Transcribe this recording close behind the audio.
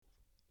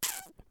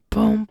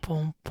boom,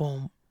 boom,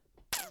 boom,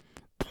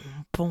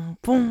 boom, boom,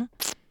 boom,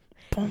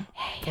 boom.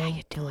 Hey, how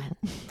you doing?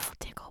 Little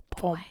tickle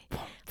boy.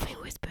 Let me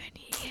whisper in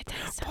your ear,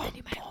 tell you something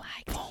you might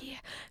like to hear.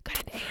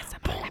 Got an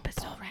ASMR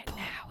episode right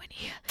now in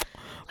here.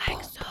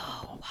 Like so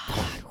what?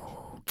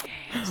 Who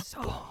cares?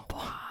 So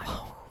what?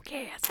 Who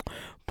cares?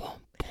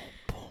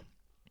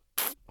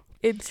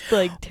 It's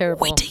like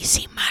terrible. Wait till you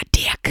see my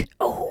dick.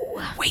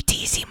 Oh, wait till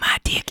you see my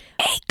dick.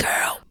 Hey,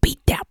 girl,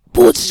 beat that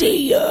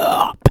pussy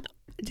up.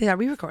 Are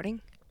we recording?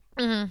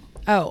 Mm-hmm.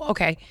 Oh,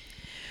 okay.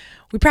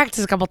 We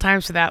practiced a couple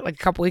times for that, like a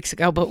couple weeks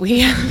ago, but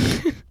we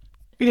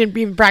we didn't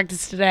even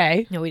practice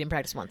today. No, we didn't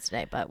practice once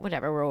today, but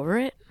whatever. We're over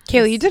it.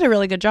 Kaylee, you did a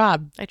really good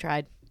job. I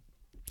tried.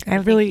 I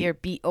think really. your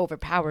beat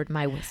overpowered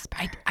my whisper.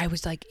 I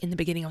was like, in the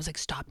beginning, I was like,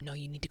 stop. No,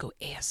 you need to go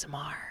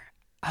ASMR.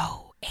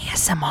 Oh,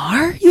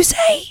 ASMR, you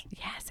say?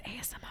 Yes,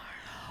 ASMR.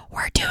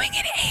 We're doing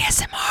an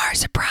ASMR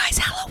surprise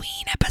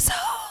Halloween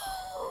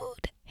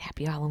episode.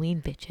 Happy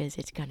Halloween, bitches.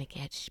 It's gonna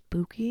get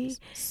spooky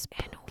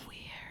and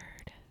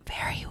weird.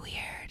 Very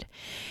weird.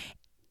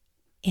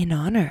 In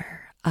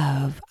honor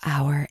of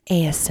our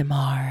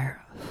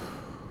ASMR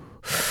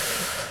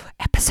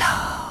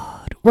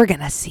episode, we're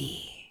gonna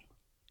see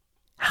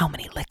how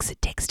many licks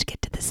it takes to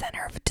get to the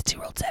center of a Tootsie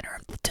Roll, center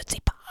of the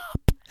Tootsie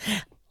Pop.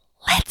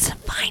 Let's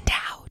find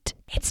out.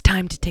 It's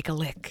time to take a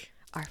lick.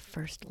 Our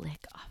first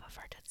lick off of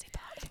our Tootsie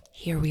Pop.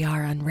 Here we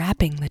are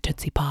unwrapping the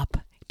Tootsie Pop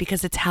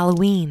because it's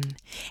Halloween.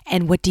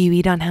 And what do you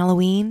eat on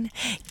Halloween?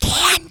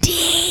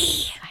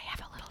 Candy! I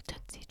have a little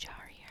Tootsie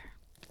jar here.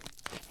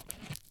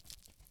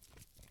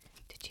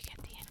 Did you get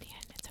the Indian?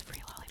 It's a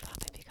free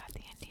lollipop if you got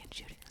the Indian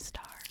shooting a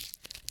star.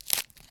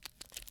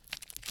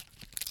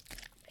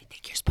 I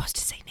think you're supposed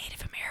to say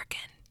Native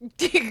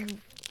American.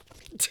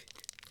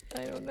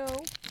 I don't know.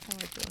 Oh,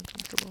 I feel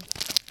uncomfortable.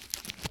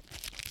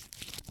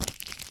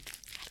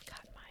 I've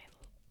got my...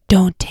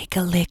 Don't take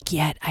a lick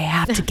yet. I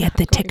have to get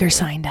the ticker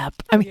signed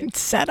up. I mean,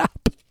 set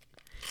up.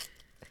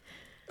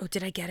 Oh,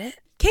 did I get it?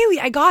 Kaylee,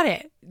 I got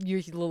it.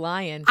 You're the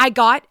lion. I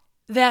got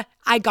the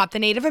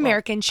Native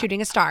American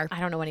shooting a star. I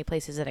don't know any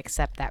places that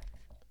accept that.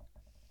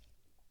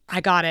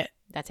 I got it.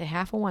 That's a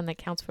half of one that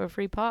counts for a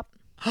free pop.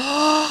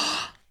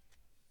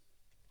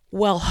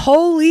 Well,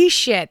 holy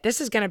shit.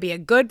 This is going to be a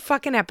good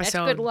fucking That's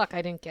episode. good luck.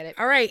 I didn't get it.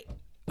 All right.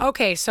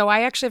 Okay, so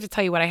I actually have to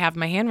tell you what I have in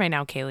my hand right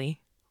now, Kaylee.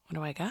 What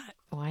do I got?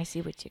 Oh, I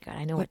see what you got.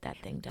 I know what that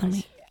thing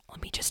does.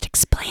 Let me just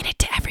explain it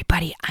to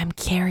everybody. I'm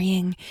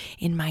carrying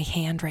in my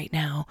hand right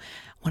now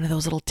one of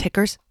those little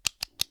tickers.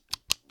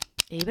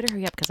 Yeah, you better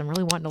hurry up because I'm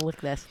really wanting to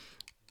lick this.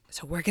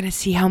 So we're going to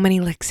see how many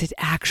licks it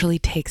actually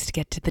takes to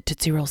get to the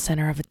Tootsie Roll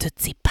center of a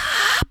Tootsie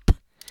Pop.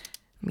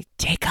 Let me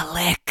take a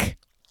lick.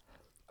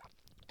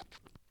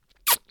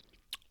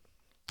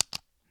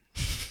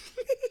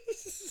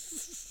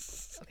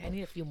 Okay, I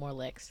need a few more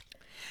licks.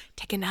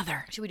 Take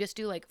another. Should we just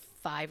do like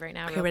 5 right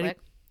now Okay, real ready? quick?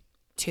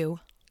 2.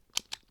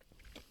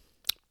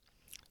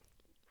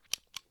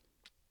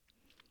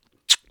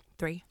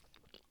 3.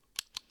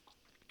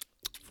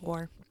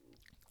 4.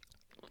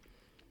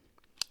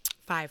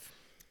 5.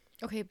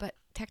 Okay, but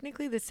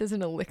technically this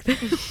isn't a lick.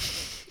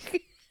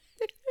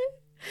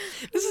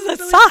 This is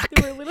a sock.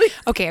 We're literally...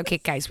 Okay,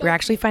 guys. We're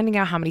actually finding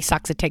out how many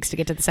socks it takes to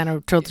get to the center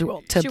of Tootsie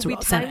Roll. Should we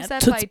times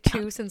that by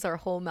 2 since our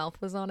whole mouth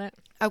was on it?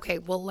 Okay,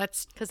 well,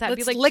 let's... Because that'd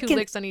be let's like lick 2 and-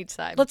 licks on each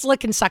side. Let's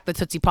lick and suck the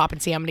Tootsie Pop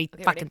and see how many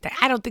Okay, fucking things.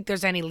 I don't think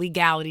there's any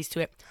legalities to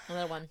it.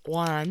 Another one.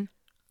 1,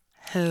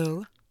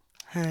 2,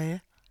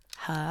 3,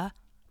 ha,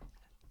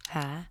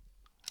 ha,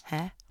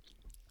 ha,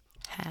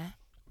 ha,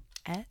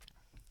 ha.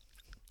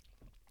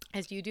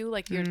 As you do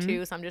like your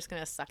 2, so I'm just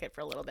going to suck it for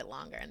a little bit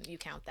longer and you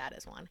count that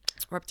as 1.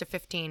 We're up to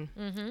 15.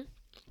 Mm-hmm.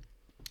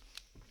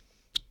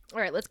 All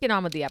right, let's get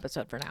on with the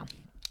episode for now.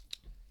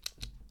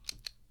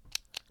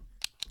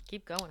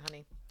 Keep going,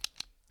 honey.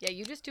 Yeah,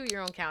 you just do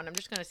your own count. I'm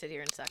just going to sit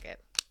here and suck it.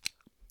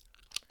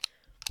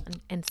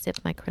 And sip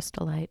my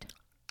Crystal Light.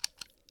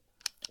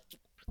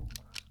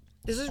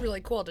 This is really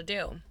cool to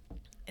do.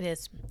 It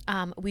is.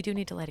 We do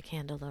need to light a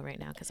candle, though, right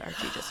now, because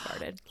Archie just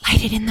started.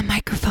 Light it in the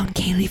microphone,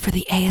 Kaylee, for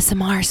the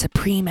ASMR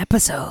Supreme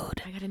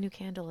episode. I got a new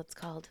candle. It's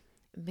called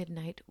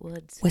Midnight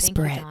Woods.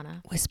 Whisper Thank it. you,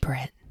 Donna. Whisper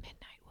it.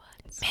 Midnight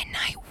Woods.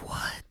 Midnight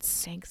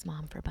Woods. Thanks,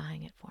 Mom, for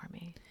buying it for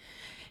me.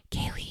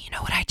 Kaylee, you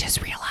know what I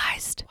just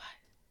realized? What?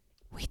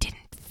 We didn't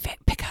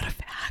pick out a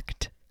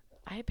fact.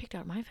 I picked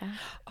out my fact.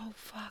 Oh,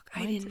 fuck.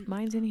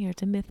 Mine's in here.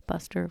 It's a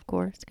Mythbuster, of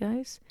course,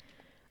 guys.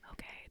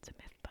 Okay, it's a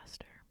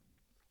Mythbuster.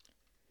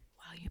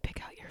 While you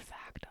pick out your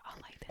fact, I'll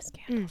light this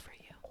candle for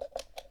you.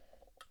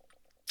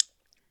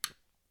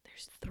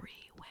 There's 3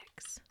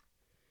 wicks.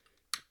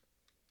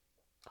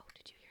 Oh,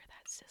 did you hear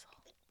that sizzle?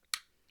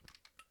 You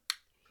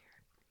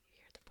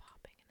hear the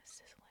popping and the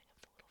sizzling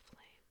of the little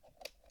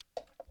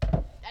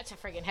flame. That's a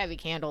friggin' heavy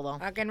candle, though.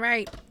 Fucking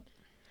right.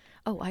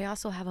 Oh, I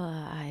also have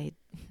I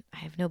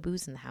have no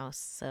booze in the house,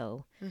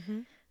 so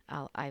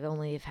I've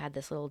only had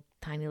this little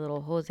tiny little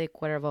Jose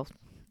Cuervo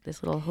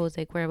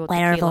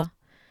tequila,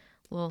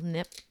 little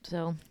nip.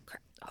 So,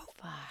 oh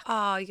fuck.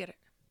 Oh, you get it.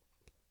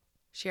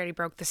 She already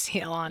broke the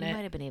seal on You it.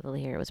 might have been able to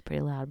hear it was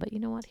pretty loud, but you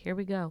know what? Here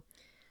we go.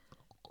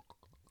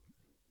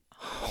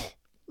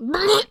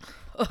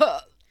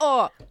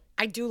 Oh.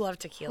 I do love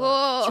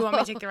tequila. Do you want me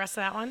to take the rest of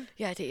that one?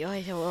 Yeah, I take a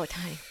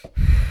tiny.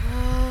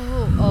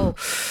 Oh,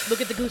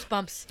 look at the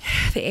goosebumps.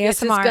 The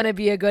This is ASMR. gonna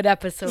be a good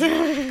episode.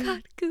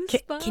 God,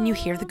 goosebumps. Can you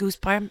hear the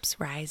goosebumps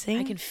rising?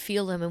 I can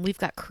feel them, and we've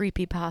got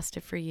creepy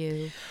pasta for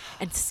you,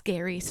 and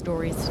scary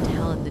stories to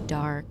tell in the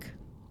dark.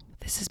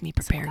 This is me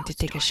preparing to ghost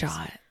take a stories.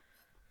 shot.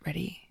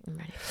 Ready? I'm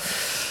ready.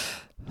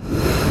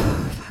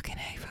 Fucking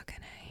A, fucking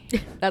A.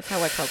 That's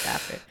how I felt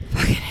after.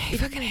 Fucking A,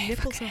 fucking A,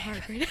 Nipples fucking are A.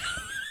 hard right now.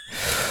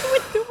 It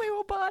went through my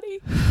whole body.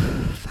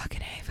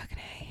 Fucking A, fucking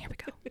A. Here we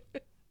go.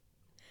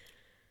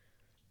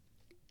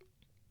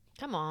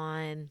 Come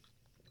on.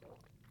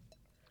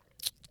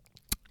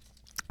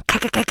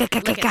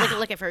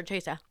 Lick it for a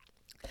chaser.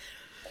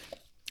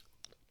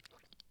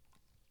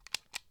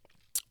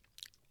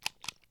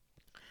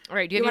 All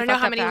right, do You you want to know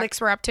how many licks?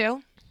 licks we're up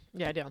to?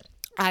 Yeah, I do.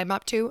 I'm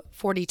up to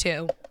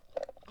 42.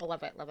 I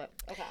love it.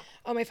 Okay.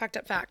 Oh, my fucked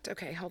up fact.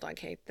 Okay, hold on,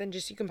 Kate. Then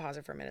just you can pause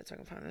it for a minute so I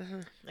can find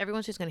it.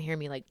 Everyone's just gonna hear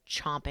me like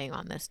chomping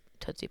on this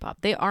Tootsie Pop.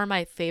 They are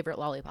my favorite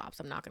lollipops.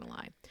 I'm not gonna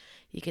lie.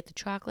 You get the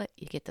chocolate,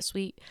 you get the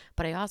sweet,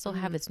 but I also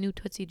have this new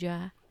Tootsie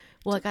jar.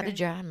 Well, I got the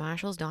jar at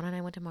Marshalls. Donna and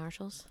I went to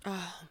Marshalls.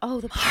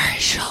 Oh, the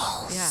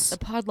Marshalls. yeah, the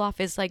Podloff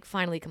is like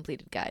finally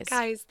completed, guys.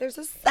 Guys, there's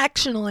a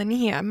sectional in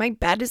here. My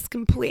bed is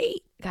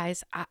complete.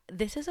 Guys,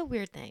 this is a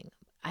weird thing.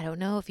 I don't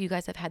know if you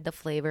guys have had the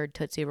flavored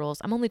Tootsie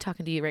Rolls. I'm only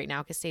talking to you right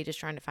now because Sage is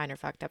trying to find her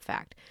fucked up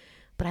fact.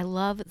 But I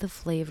love the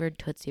flavored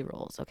Tootsie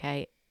Rolls,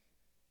 okay?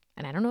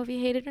 And I don't know if you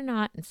hate it or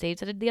not. And Sage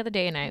said it the other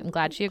day, and I'm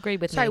glad she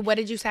agreed with Sorry, me. what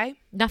did you say?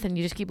 Nothing.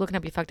 You just keep looking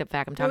up your fucked up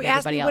fact. I'm talking to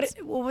ask everybody me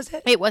else. what was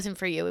it? It wasn't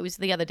for you. It was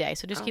the other day.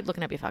 So just keep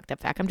looking up your fucked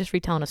up fact. I'm just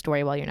retelling a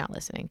story while you're not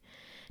listening.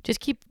 Just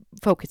keep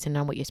focusing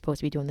on what you're supposed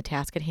to be doing, the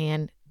task at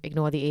hand.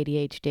 Ignore the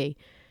ADHD.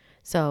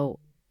 So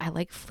I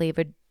like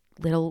flavored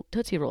little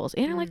Tootsie Rolls.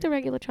 And I like the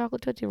regular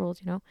chocolate Tootsie Rolls,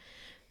 you know.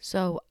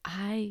 So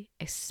I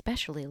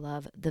especially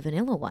love the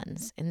vanilla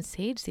ones. And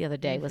Sage the other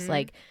day was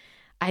like,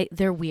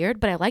 they're weird,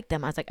 but I like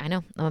them. I was like, I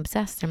know, I'm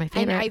obsessed. They're my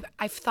favorite. And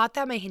I've thought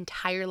that my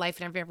entire life,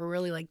 and I've never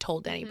really like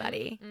told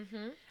anybody.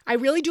 I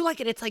really do like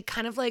it. It's like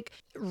kind of like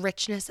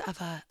richness of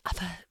a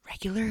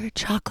regular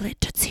chocolate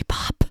Tootsie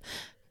Pop,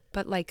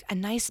 but like a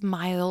nice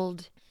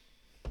mild,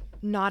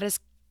 not as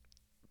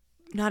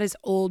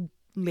old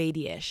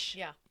lady-ish.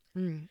 Yeah.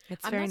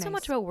 It's I'm very not so nice.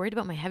 much about worried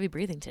about my heavy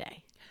breathing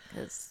today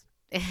because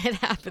it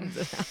happens.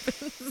 It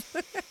happens.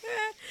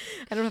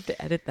 I don't have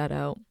to edit that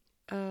out.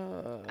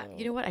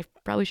 You know what? I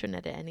probably shouldn't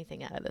edit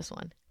anything out of this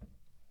one.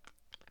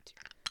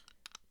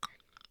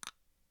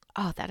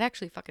 Oh, that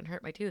actually fucking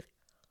hurt my tooth.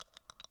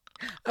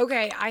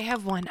 Okay, I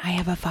have one. I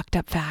have a fucked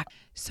up fact.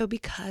 So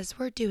because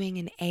we're doing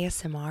an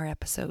ASMR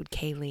episode,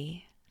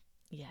 Kaylee,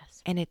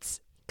 Yes. and it's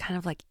kind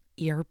of like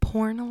ear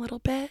porn a little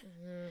bit.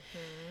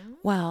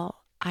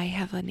 Well, I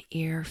have an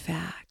ear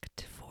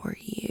fact for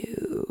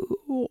you.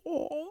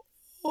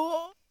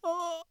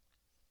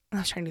 I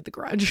was trying to do The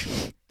Grudge.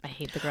 I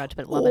hate The Grudge,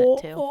 but love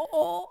it too.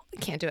 I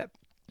can't do it.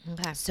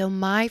 Okay. So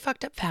my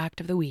fucked up fact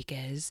of the week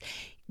is,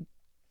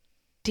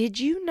 did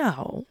you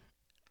know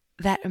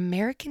that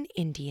American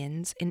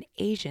Indians and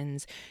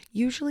Asians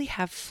usually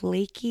have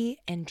flaky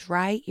and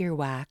dry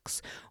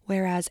earwax,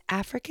 whereas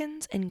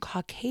Africans and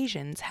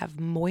Caucasians have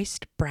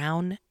moist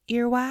brown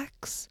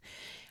earwax?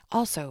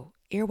 Also,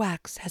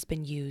 earwax has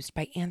been used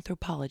by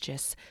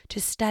anthropologists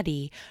to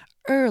study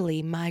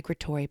early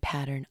migratory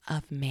pattern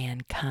of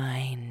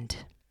mankind.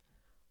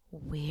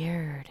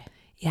 Weird.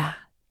 Yeah.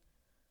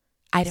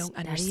 I don't Study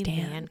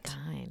understand.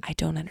 mankind. I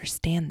don't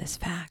understand this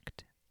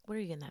fact. Where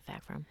are you getting that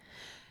fact from?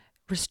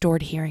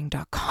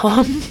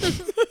 Restoredhearing.com.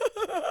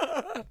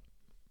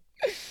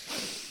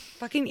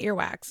 Fucking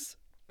earwax.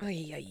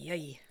 Ay, ay,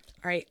 ay.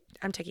 All right,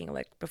 I'm taking a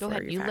lick Go before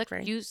ahead. your You fact, lick.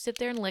 right? You sit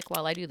there and lick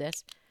while I do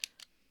this.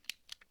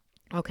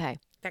 Okay.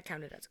 That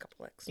counted as a couple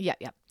licks. Yeah.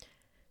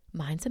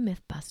 Mine's a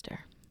myth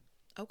buster.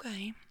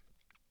 Okay.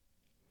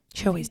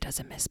 She always does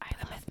a myth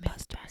buster.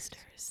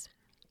 Mythbusters.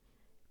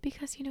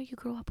 Because you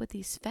grow up with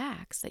these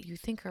facts that you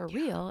think are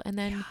real, and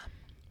then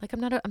like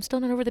I'm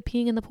still not over the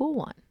peeing in the pool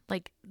one.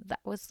 Like that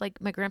was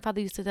like my grandfather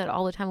used to do that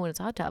all the time when it's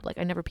hot tub. Like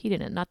I never peed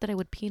in it. Not that I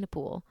would pee in a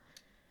pool.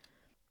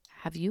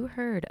 Have you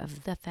heard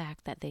of the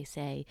fact that they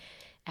say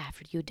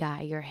after you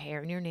die, your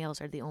hair and your nails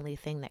are the only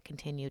thing that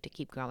continue to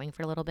keep growing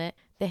for a little bit?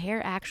 The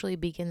hair actually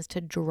begins to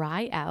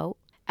dry out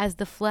as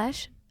the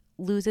flesh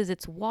loses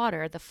its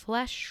water. The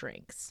flesh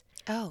shrinks,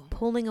 Oh.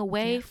 pulling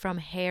away from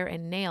hair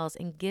and nails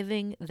and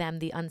giving them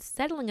the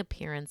unsettling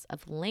appearance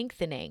of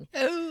lengthening.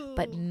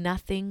 But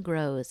nothing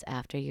grows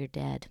after you're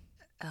dead.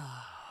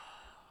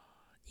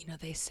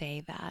 They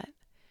say that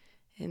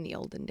in the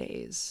olden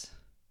days,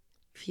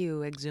 if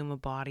you exhume a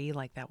body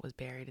like that was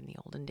buried in the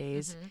olden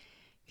days,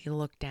 if you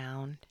look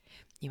down,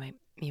 you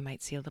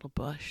might see a little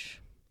bush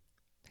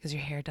because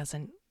your hair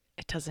doesn't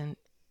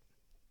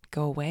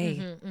go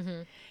away,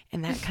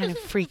 and that kind of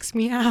freaks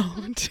me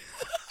out.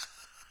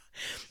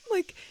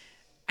 Like,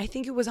 I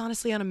think it was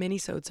honestly on a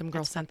mini-sode. Some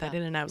girl sent that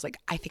in, and I was like,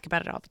 I think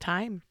about it all the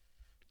time.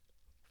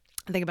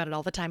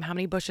 How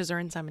many bushes are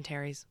in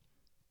cemeteries?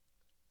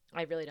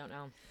 I really don't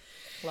know.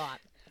 A lot.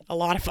 a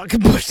lot of fucking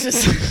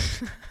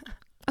bushes.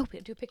 Oh,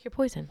 do pick your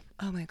poison.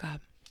 Oh my God.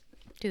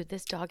 Dude,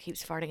 this dog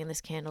keeps farting and this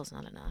candle's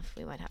not enough.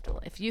 We might have to.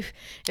 If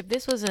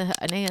this was an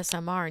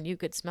ASMR and you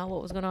could smell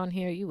what was going on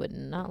here, you would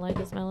not like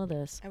the smell of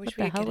this. I wish What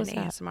we the could hell get was an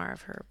that?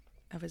 ASMR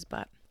of his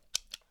butt.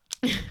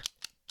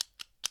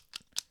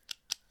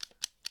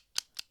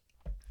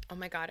 Oh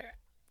my God.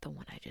 The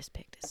one I just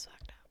picked is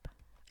fucked up.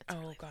 It's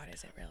Oh really God,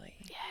 is it really?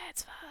 Yeah,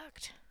 it's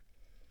fucked.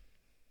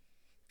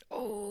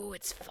 Oh,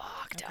 it's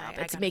fucked Okay, up.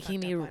 I It's got a making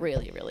fucked me up one.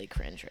 really, really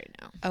cringe right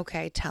now.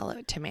 Okay, tell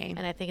it to me.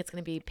 And I think it's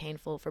going to be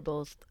painful for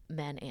both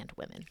men and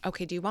women.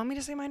 Okay, do you want me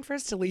to say mine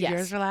first to leave Yes,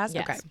 yours for last?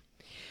 yes. Okay.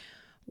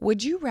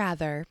 Would you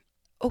rather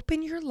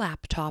open your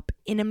laptop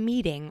in a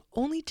meeting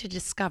only to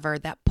discover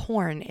that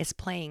porn is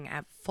playing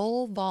at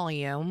full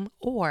volume,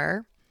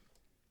 or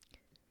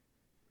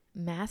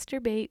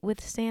Masturbate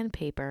with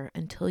sandpaper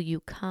until you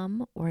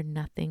come or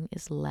nothing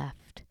is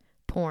left.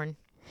 Porn.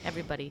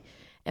 Everybody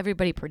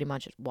pretty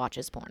much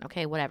watches porn.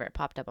 Okay, whatever. It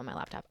popped up on my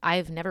laptop.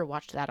 I've never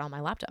watched that on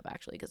my laptop,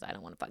 actually, because I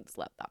don't want to fuck this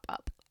laptop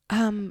up.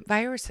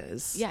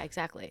 viruses? Yeah,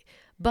 exactly.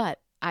 But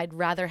I'd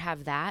rather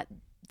have that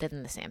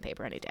than the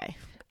sandpaper any day.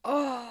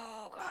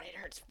 Oh, God, it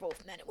hurts for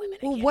both men and women.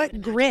 I Well, can't what even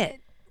imagine.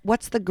 grit?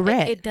 What's the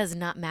grit? It does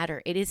not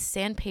matter. It is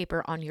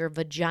sandpaper on your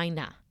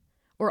vagina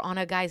or on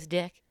a guy's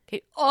dick.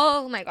 Okay.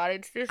 Oh, my God.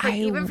 It's just like,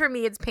 even for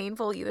me, it's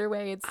painful either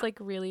way. It's like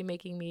really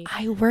making me.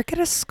 I work at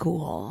a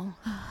school.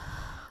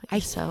 I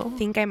So?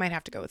 think I might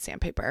have to go with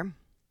sandpaper.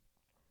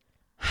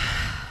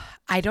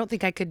 I don't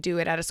think I could do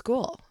it at a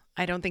school.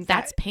 I don't think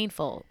That's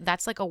painful.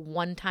 That's like a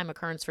one-time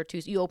occurrence for two.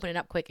 You open it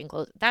up quick and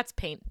close. That's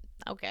pain.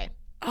 Okay.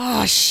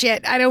 Oh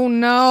shit! I don't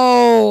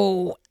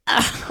know.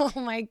 Oh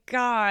my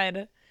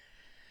God.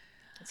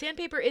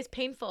 Sandpaper is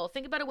painful.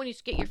 Think about it when you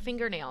get your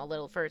fingernail a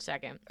little for a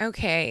second.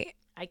 Okay.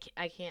 I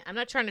can't. I'm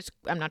not trying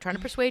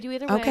to persuade you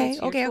either way. Okay. It's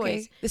your Okay.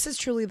 choice. This is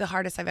truly the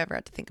hardest I've ever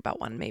had to think about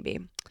one. Maybe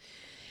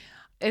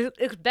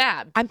It's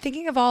bad. I'm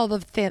thinking of all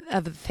of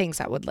the things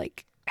that would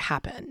like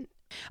happen.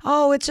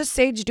 Oh, it's just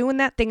Sage doing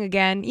that thing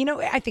again. You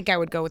know, I think I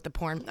would go with the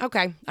porn.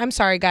 Okay. I'm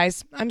sorry,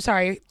 guys. I'm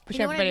sorry. Wish You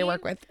know what I everybody I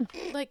work mean?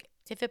 with. Like,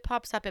 if it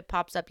pops up, it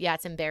pops up. Yeah,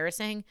 it's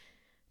embarrassing,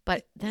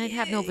 but then I'd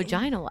have no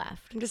vagina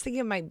left. I'm just thinking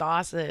of my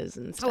bosses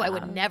and stuff. Oh, I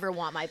would never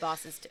want my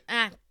bosses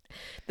to.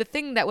 The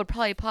thing that would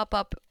probably pop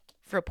up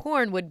for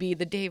porn would be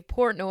the Dave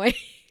Portnoy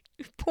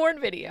porn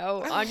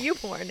video on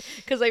YouPorn,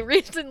 because I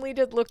recently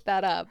just looked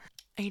that up.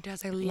 He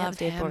does. I Yeah, love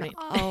Dave him. Portnoy.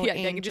 Oh, yeah,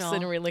 I can just sit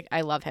Angel. and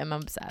I love him.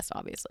 I'm obsessed,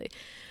 obviously.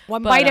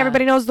 One But, bite,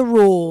 everybody knows the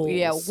rules.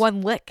 Yeah,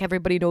 one lick,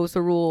 everybody knows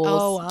the rules.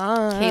 Oh,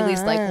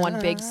 Kaylee's like one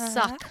big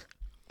suck.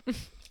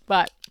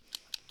 But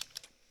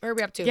where are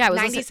we up to? Yeah, it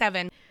was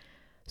 97.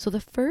 so the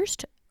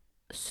first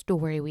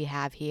story we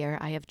have here,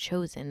 I have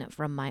chosen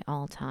from my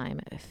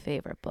all-time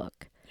favorite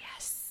book.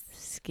 Yes.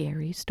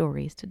 Scary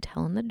Stories to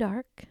Tell in the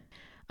Dark.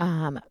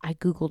 I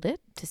Googled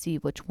it to see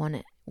which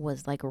one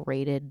was like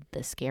rated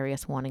the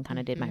scariest one and kind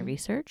of did my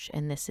research.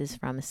 And this is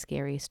from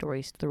Scary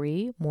Stories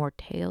 3, More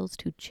Tales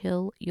to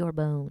Chill Your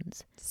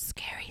Bones.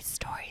 Scary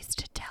stories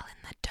to tell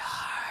in the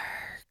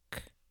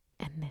dark.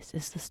 And this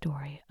is the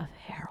story of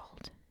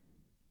Harold.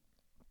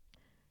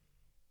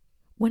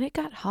 When it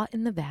got hot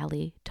in the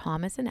valley,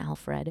 Thomas and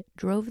Alfred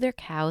drove their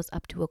cows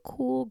up to a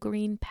cool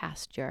green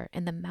pasture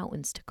in the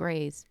mountains to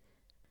graze.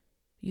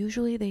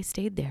 Usually they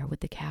stayed there with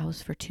the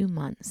cows for 2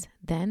 months.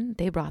 Then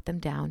they brought them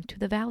down to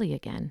the valley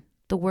again.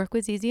 The work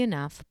was easy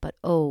enough, but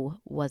oh,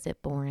 was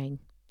it boring.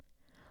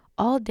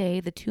 All day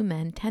the two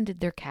men tended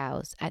their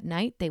cows. At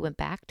night they went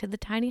back to the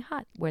tiny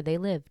hut where they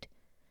lived.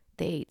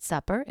 They ate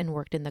supper and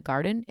worked in the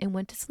garden and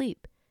went to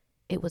sleep.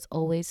 It was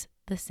always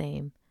the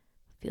same.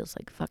 Feels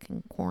like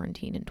fucking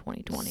quarantine in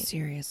 2020.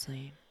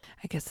 Seriously.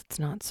 I guess it's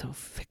not so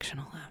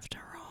fictional after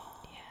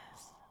all.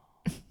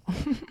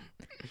 Yes.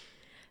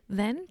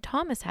 Then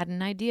Thomas had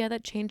an idea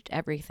that changed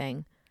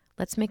everything.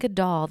 Let's make a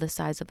doll the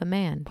size of a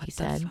man, he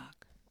said.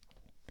 Fuck?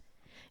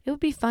 It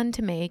would be fun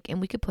to make, and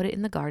we could put it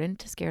in the garden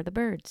to scare the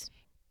birds.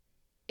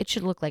 It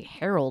should look like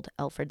Harold,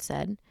 Alfred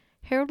said.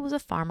 Harold was a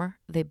farmer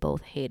they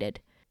both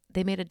hated.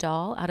 They made a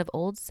doll out of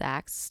old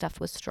sacks stuffed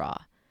with straw.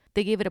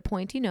 They gave it a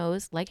pointy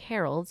nose like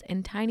Harold's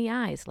and tiny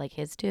eyes like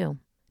his too.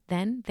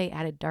 Then they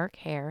added dark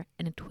hair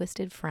and a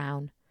twisted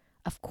frown.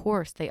 Of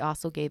course, they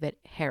also gave it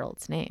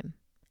Harold's name.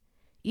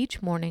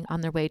 Each morning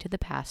on their way to the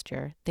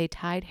pasture, they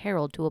tied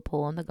Harold to a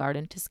pole in the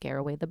garden to scare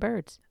away the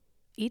birds.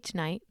 Each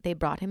night, they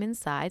brought him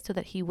inside so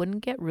that he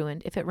wouldn't get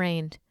ruined if it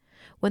rained.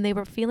 When they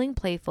were feeling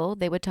playful,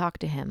 they would talk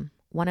to him.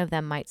 One of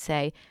them might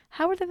say,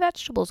 "How are the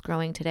vegetables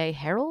growing today,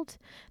 Harold?"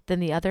 Then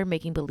the other,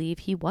 making believe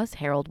he was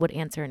Harold, would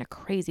answer in a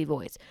crazy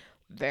voice,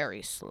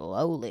 "Very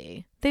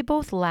slowly." They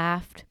both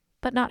laughed,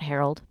 but not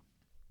Harold.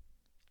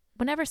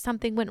 Whenever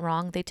something went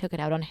wrong, they took it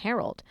out on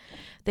Harold.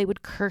 They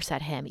would curse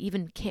at him,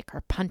 even kick or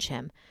punch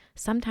him.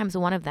 Sometimes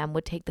one of them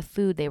would take the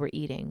food they were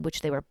eating,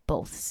 which they were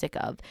both sick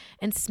of,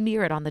 and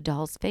smear it on the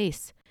doll's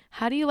face.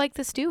 "How do you like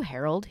the stew,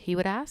 Harold?" he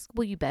would ask.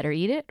 "Well, you better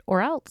eat it,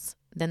 or else."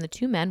 Then the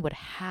two men would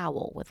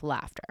howl with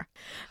laughter.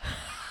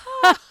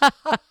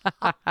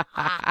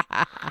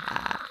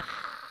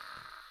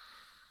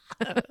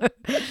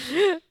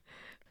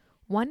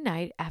 One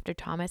night, after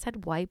Thomas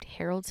had wiped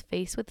Harold's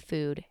face with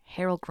food,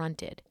 Harold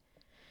grunted.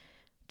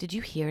 "Did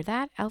you hear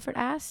that?" Alfred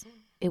asked.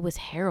 "It was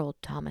Harold,"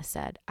 Thomas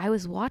said. "I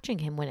was watching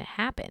him when it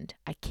happened.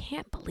 I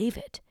can't believe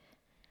it."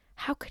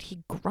 "How could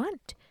he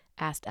grunt?"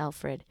 asked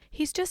Alfred.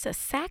 "He's just a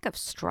sack of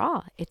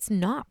straw. It's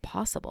not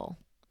possible."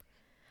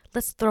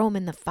 "Let's throw him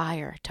in the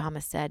fire,"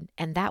 Thomas said,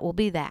 "and that will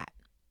be that."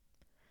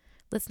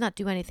 "Let's not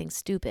do anything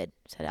stupid,"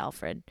 said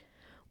Alfred.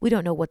 "We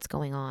don't know what's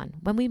going on.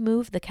 When we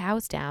move the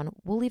cows down,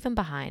 we'll leave him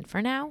behind.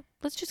 For now,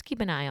 let's just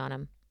keep an eye on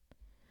him."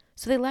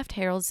 So they left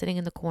Harold sitting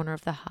in the corner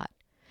of the hut.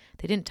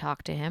 They didn't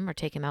talk to him or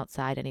take him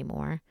outside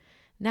anymore.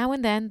 Now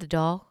and then the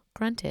doll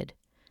grunted.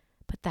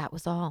 But that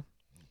was all.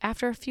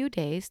 After a few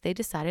days, they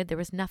decided there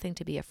was nothing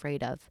to be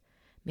afraid of.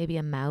 Maybe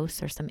a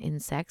mouse or some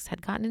insects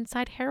had gotten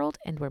inside Harold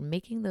and were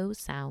making those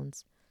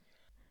sounds.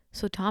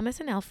 So Thomas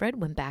and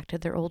Alfred went back to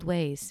their old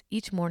ways.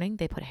 Each morning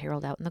they put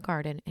Harold out in the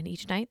garden, and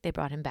each night they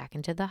brought him back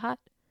into the hut.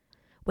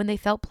 When they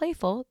felt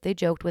playful, they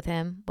joked with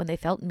him. When they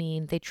felt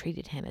mean, they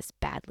treated him as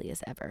badly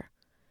as ever.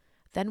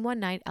 Then one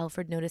night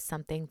Alfred noticed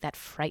something that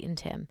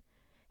frightened him.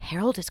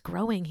 "Harold is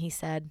growing," he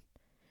said.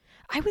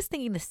 "I was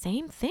thinking the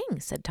same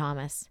thing," said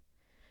Thomas.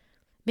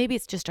 "Maybe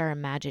it's just our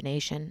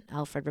imagination,"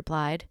 Alfred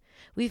replied.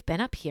 "We've been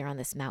up here on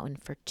this mountain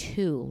for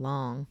too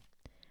long."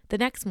 The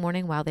next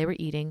morning, while they were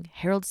eating,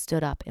 Harold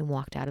stood up and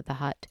walked out of the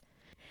hut.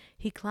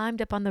 He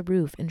climbed up on the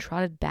roof and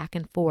trotted back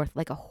and forth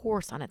like a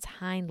horse on its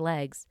hind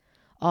legs.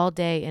 All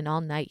day and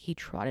all night he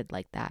trotted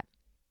like that.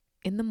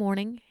 In the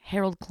morning,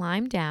 Harold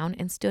climbed down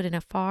and stood in a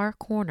far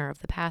corner of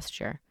the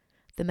pasture.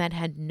 The men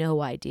had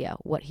no idea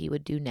what he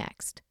would do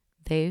next.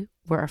 They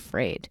were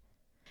afraid.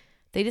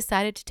 They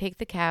decided to take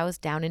the cows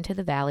down into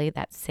the valley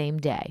that same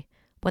day.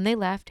 When they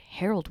left,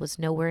 Harold was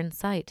nowhere in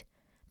sight.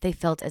 They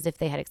felt as if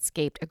they had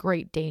escaped a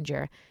great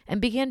danger and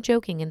began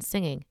joking and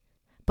singing.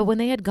 But when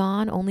they had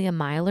gone only a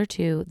mile or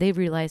two, they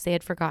realized they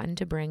had forgotten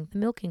to bring the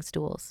milking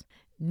stools.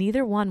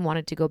 Neither one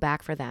wanted to go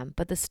back for them,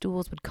 but the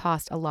stools would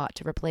cost a lot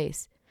to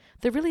replace.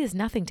 "There really is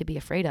nothing to be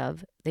afraid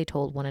of," they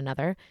told one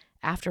another.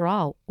 After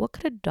all, what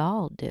could a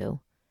doll do?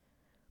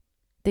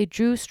 They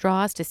drew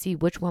straws to see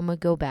which one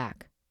would go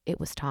back. It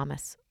was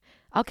Thomas.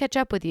 "I'll catch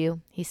up with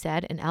you," he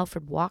said, and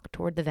Alfred walked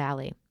toward the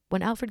valley.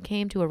 When Alfred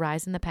came to a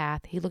rise in the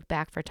path, he looked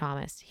back for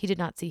Thomas. He did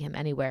not see him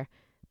anywhere,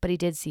 but he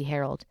did see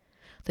Harold.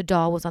 The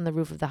doll was on the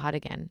roof of the hut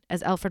again.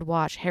 As Alfred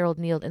watched, Harold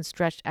kneeled and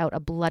stretched out a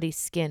bloody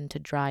skin to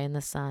dry in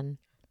the sun.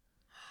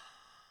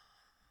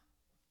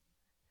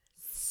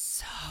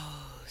 So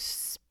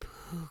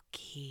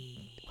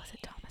spooky. Was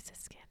it Thomas's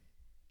skin?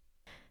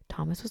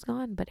 Thomas was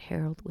gone, but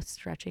Harold was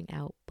stretching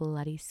out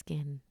bloody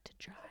skin to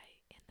dry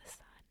in the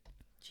sun.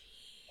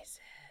 Jesus.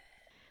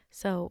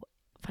 So,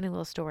 funny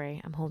little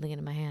story. I'm holding it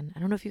in my hand. I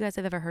don't know if you guys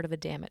have ever heard of a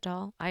Dammit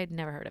doll. I had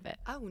never heard of it.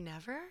 Oh,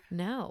 never?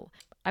 No.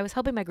 I was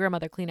helping my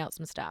grandmother clean out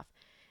some stuff,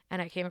 and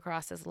I came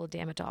across this little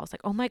Dammit doll. I was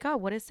like, oh my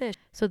God, what is this?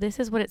 So this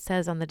is what it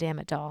says on the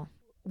Dammit doll.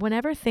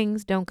 "Whenever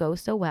things don't go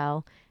so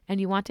well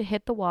and you want to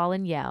hit the wall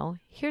and yell,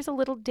 here's a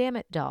little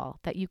Dammit doll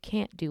that you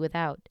can't do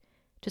without.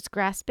 Just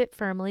grasp it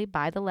firmly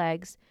by the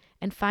legs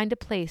and find a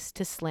place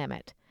to slam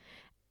it.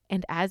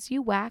 And as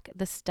you whack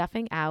the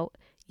stuffing out,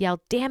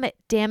 yell, 'Damn it,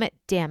 damn it,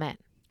 damn it.'"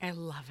 I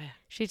love it.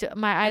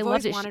 I I've loved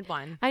always it. wanted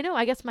one. I know.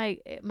 I guess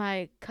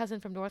my cousin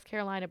from North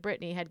Carolina,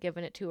 Brittany, had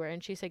given it to her,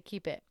 and she said,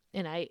 "Keep it."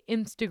 And I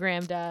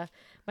Instagrammed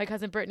my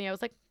cousin Brittany. I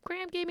was like,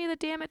 "Graham gave me the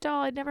Dammit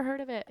doll. I'd never heard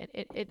of it."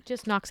 It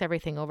just knocks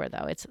everything over,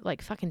 though. It's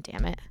like, fucking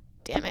damn it,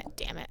 damn it,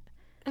 damn it.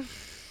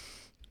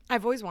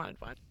 I've always wanted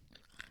one.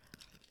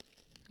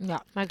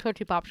 Yeah, my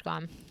Tootsie Pop's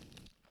gone.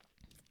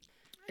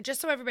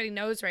 Just so everybody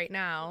knows right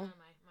now,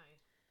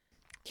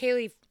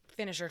 Kaylee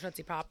finished her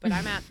Tootsie Pop, but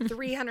I'm at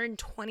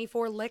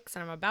 324 licks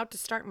and I'm about to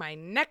start my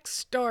next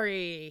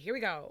story. Here we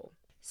go.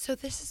 So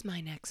this is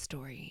my next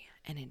story,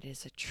 and it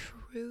is a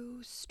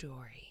true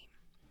story.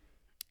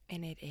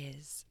 And it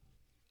is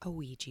a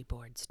Ouija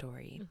board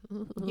story.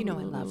 You know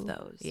I love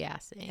those.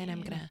 Yes. And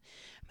I'm gonna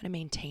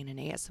maintain an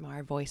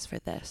ASMR voice for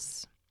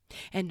this.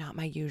 And not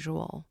my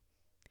usual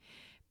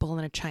bull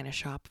in a china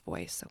shop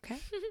voice, okay?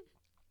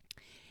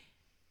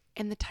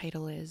 And the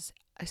title is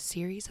A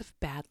Series of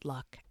Bad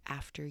Luck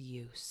After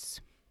Use.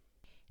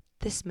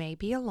 This may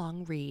be a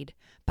long read,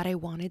 but I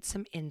wanted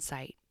some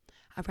insight.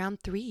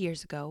 Around 3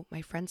 years ago,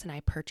 my friends and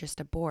I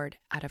purchased a board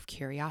out of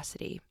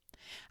curiosity.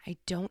 I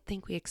don't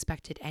think we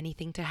expected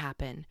anything to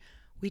happen.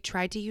 We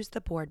tried to use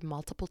the board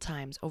multiple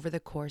times over the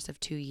course of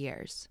 2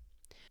 years.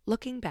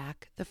 Looking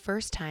back, the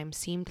first time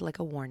seemed like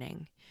a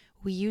warning.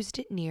 We used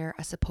it near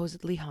a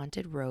supposedly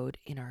haunted road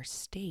in our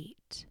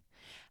state.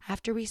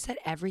 After we set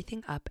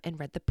everything up and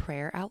read the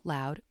prayer out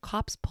loud,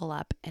 cops pull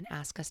up and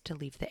ask us to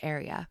leave the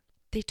area.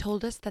 They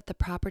told us that the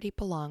property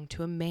belonged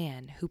to a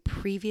man who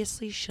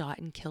previously shot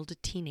and killed a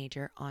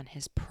teenager on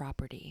his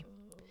property.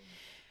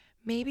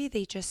 Maybe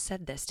they just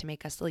said this to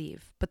make us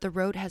leave, but the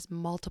road has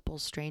multiple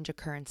strange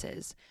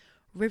occurrences.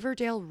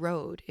 Riverdale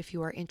Road, if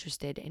you are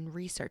interested in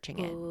researching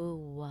it. Oh,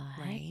 what?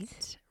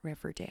 Right?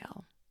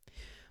 Riverdale.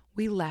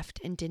 We left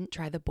and didn't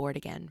try the board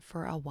again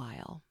for a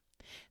while.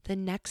 The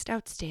next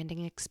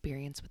outstanding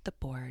experience with the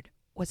board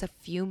was a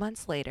few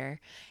months later,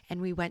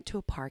 and we went to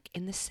a park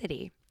in the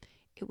city.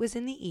 It was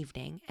in the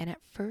evening, and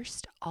at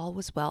first all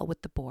was well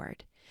with the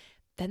board.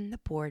 Then the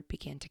board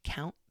began to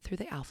count through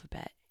the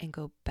alphabet and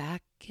go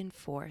back and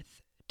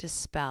forth to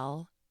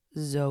spell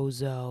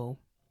Zozo.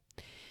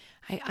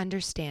 I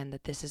understand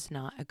that this is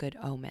not a good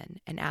omen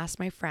and asked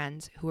my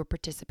friends who were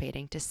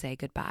participating to say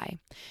goodbye.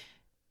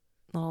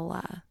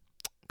 Little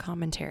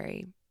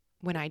commentary.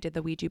 When I did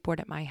the Ouija board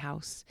at my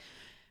house,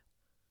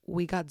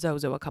 we got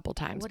Zozo a couple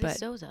times. What but is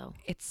Zozo?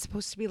 It's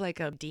supposed to be like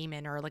a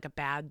demon or like a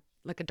bad,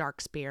 like a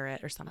dark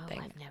spirit or something.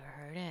 Oh, I've never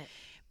heard it.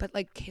 But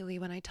like, Kaylee,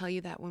 when I tell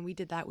you that when we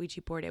did that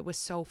Ouija board, it was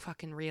so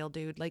fucking real,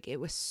 dude. Like, it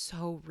was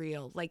so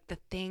real. Like, the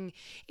thing,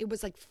 it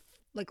was like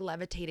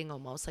levitating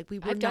almost. Like, we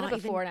were I've done not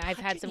it before, even and I've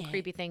had touching some it.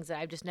 creepy things that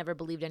I've just never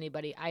believed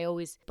anybody. I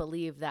always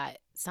believed that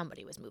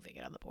somebody was moving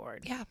it on the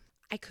board. Yeah.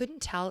 I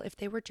couldn't tell if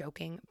they were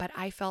joking, but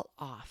I felt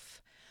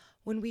off.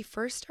 When we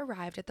first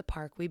arrived at the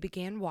park, we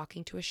began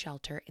walking to a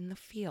shelter in the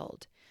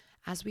field.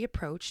 As we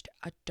approached,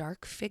 a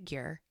dark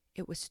figure,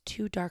 it was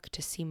too dark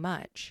to see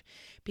much,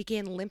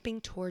 began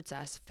limping towards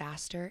us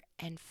faster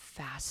and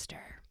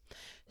faster.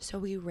 So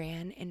we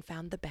ran and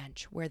found the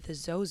bench where the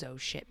Zozo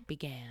shit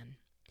began.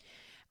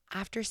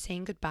 After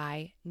saying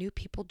goodbye, new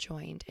people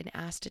joined and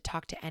asked to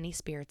talk to any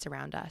spirits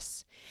around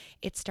us.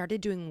 It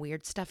started doing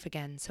weird stuff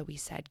again, so we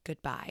said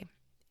goodbye.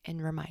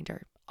 And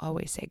reminder,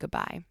 always say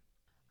goodbye.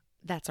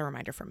 That's a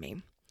reminder from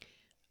me.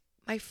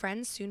 My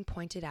friends soon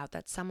pointed out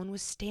that someone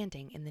was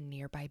standing in the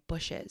nearby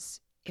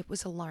bushes. It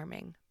was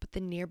alarming, but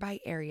the nearby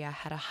area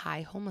had a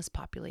high homeless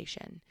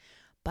population.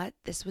 But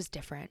this was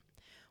different.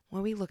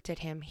 When we looked at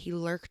him, he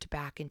lurked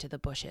back into the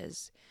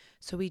bushes.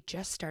 So we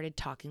just started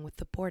talking with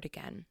the board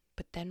again.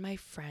 But then my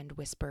friend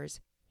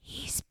whispers,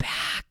 "He's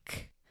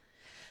back."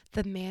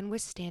 The man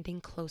was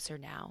standing closer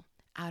now,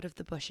 out of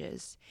the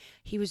bushes.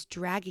 He was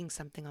dragging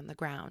something on the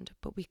ground,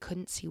 but we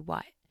couldn't see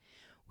what.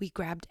 We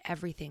grabbed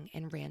everything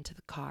and ran to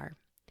the car.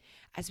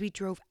 As we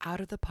drove out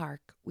of the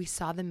park, we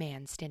saw the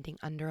man standing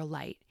under a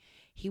light.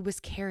 He was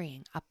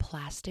carrying a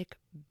plastic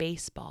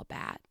baseball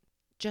bat,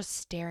 just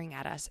staring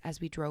at us as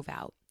we drove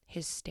out.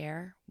 His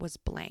stare was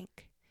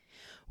blank.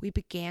 We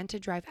began to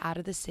drive out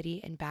of the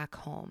city and back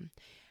home.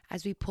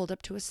 As we pulled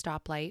up to a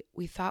stoplight,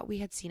 we thought we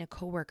had seen a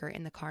coworker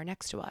in the car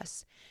next to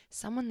us,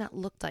 someone that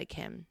looked like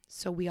him,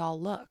 so we all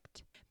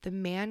looked. The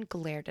man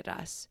glared at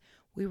us.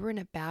 We were in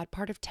a bad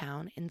part of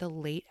town in the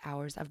late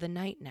hours of the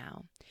night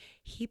now.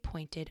 He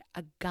pointed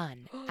a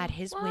gun at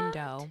his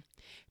window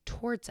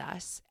towards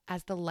us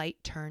as the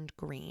light turned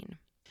green.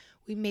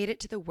 We made it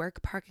to the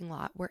work parking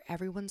lot where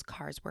everyone's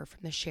cars were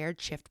from the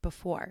shared shift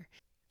before.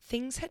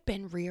 Things had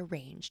been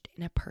rearranged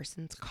in a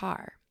person's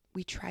car.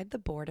 We tried the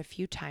board a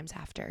few times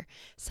after.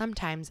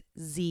 Sometimes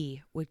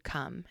Z would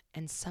come,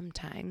 and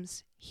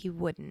sometimes he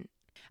wouldn't.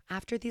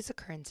 After these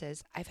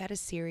occurrences, I've had a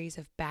series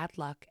of bad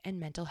luck and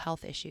mental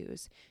health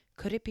issues.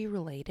 Could it be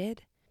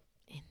related?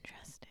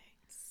 Interesting.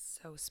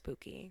 So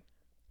spooky.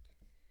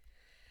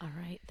 All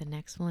right, the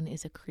next one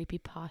is a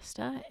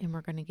creepypasta, and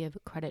we're going to give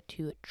credit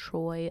to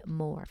Troy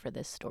Moore for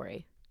this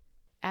story.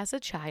 As a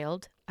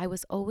child, I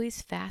was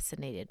always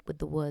fascinated with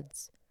the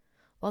woods.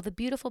 While the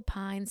beautiful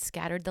pines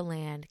scattered the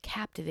land,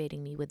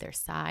 captivating me with their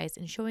size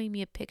and showing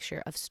me a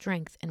picture of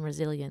strength and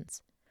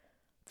resilience.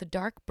 The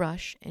dark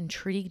brush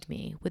intrigued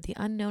me with the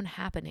unknown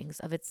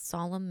happenings of its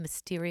solemn,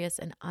 mysterious,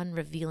 and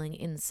unrevealing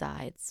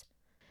insides.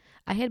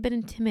 I had been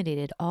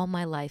intimidated all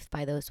my life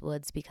by those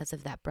woods because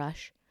of that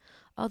brush,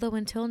 although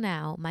until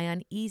now my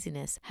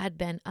uneasiness had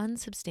been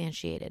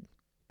unsubstantiated.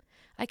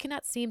 I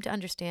cannot seem to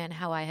understand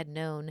how I had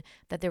known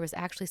that there was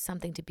actually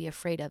something to be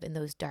afraid of in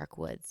those dark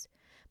woods,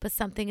 but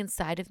something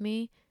inside of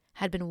me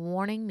had been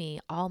warning me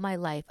all my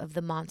life of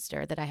the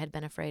monster that I had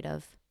been afraid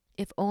of.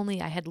 If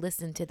only I had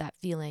listened to that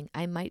feeling,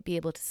 I might be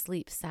able to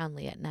sleep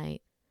soundly at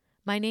night.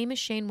 My name is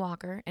Shane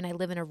Walker, and I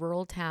live in a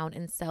rural town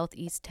in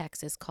southeast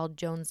Texas called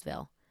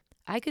Jonesville.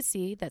 I could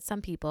see that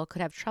some people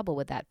could have trouble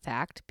with that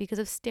fact because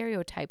of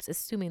stereotypes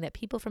assuming that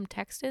people from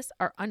Texas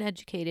are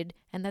uneducated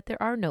and that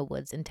there are no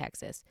woods in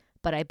Texas,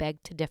 but I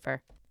beg to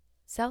differ.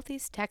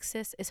 Southeast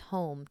Texas is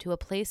home to a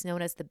place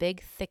known as the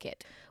Big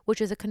Thicket,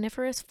 which is a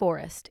coniferous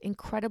forest,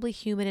 incredibly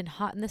humid and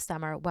hot in the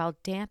summer while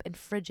damp and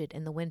frigid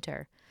in the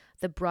winter.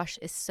 The brush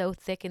is so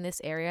thick in this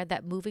area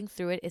that moving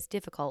through it is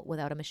difficult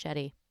without a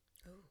machete.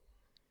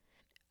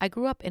 I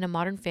grew up in a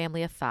modern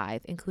family of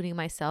 5, including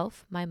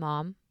myself, my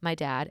mom, my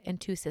dad, and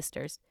 2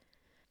 sisters.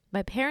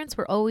 My parents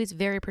were always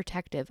very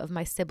protective of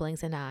my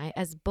siblings and I,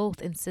 as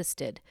both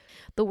insisted.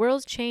 The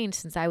world's changed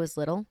since I was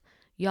little.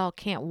 Y'all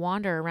can't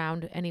wander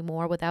around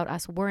anymore without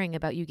us worrying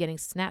about you getting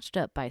snatched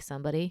up by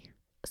somebody.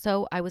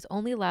 So I was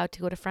only allowed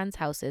to go to friends'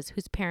 houses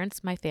whose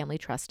parents my family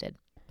trusted.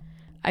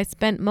 I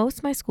spent most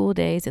of my school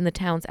days in the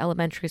town's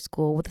elementary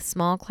school with a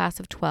small class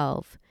of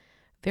 12.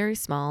 Very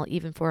small,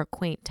 even for a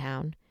quaint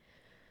town.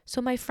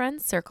 So my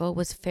friends' circle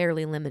was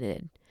fairly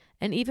limited,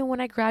 and even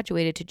when I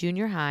graduated to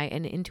junior high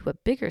and into a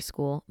bigger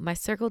school, my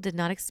circle did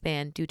not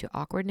expand due to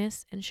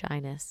awkwardness and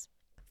shyness.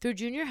 Through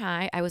junior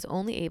high, I was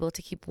only able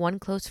to keep one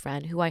close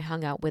friend who I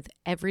hung out with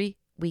every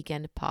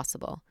weekend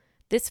possible.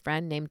 This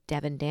friend, named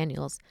Devin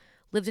Daniels,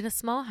 lived in a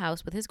small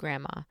house with his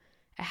grandma,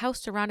 a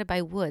house surrounded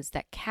by woods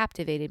that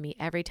captivated me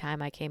every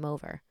time I came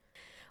over.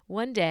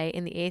 One day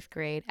in the 8th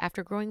grade,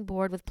 after growing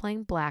bored with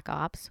playing Black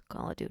Ops,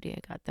 Call of Duty,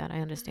 I got that, I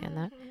understand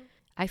that,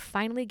 I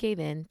finally gave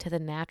in to the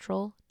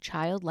natural,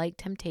 childlike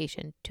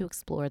temptation to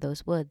explore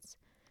those woods.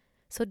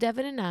 So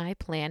Devin and I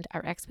planned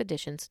our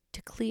expeditions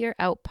to clear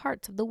out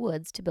parts of the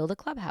woods to build a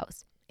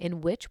clubhouse, in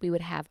which we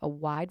would have a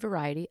wide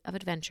variety of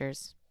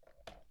adventures.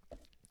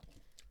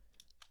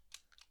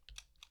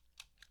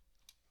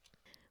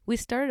 We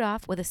started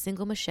off with a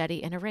single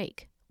machete and a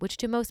rake, which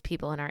to most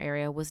people in our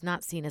area was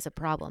not seen as a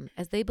problem,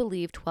 as they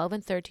believed 12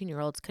 and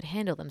 13-year-olds could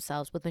handle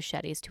themselves with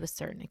machetes to a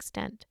certain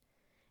extent.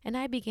 And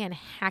I began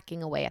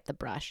hacking away at the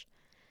brush.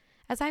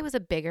 As I was a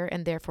bigger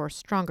and therefore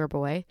stronger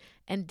boy,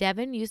 and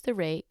Devin used the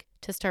rake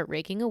to start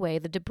raking away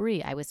the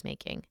debris I was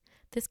making.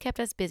 This kept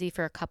us busy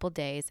for a couple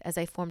days as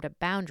I formed a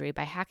boundary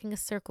by hacking a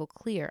circle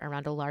clear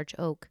around a large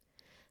oak.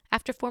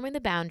 After forming the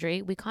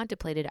boundary, we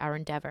contemplated our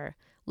endeavor.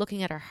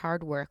 Looking at our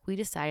hard work, we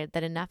decided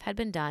that enough had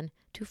been done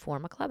to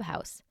form a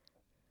clubhouse.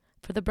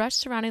 For the brush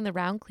surrounding the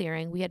round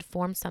clearing, we had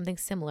formed something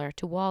similar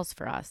to walls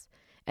for us,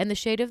 and the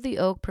shade of the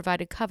oak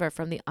provided cover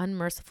from the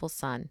unmerciful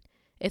sun.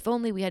 If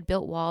only we had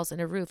built walls and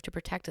a roof to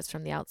protect us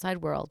from the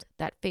outside world,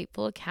 that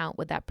fateful encounter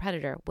with that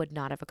predator would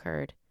not have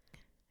occurred.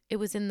 It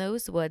was in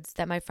those woods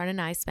that my friend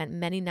and I spent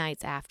many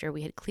nights after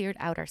we had cleared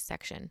out our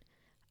section.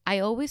 I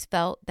always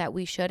felt that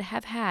we should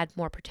have had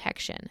more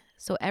protection,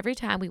 so every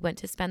time we went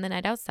to spend the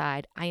night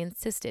outside, I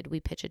insisted we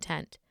pitch a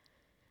tent.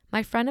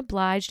 My friend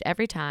obliged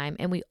every time,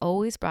 and we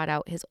always brought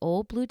out his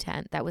old blue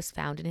tent that was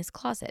found in his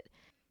closet.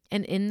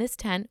 And in this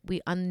tent,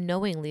 we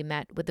unknowingly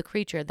met with the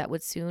creature that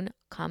would soon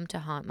come to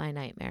haunt my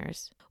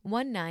nightmares.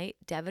 One night,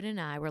 Devin and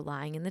I were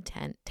lying in the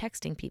tent,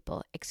 texting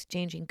people,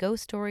 exchanging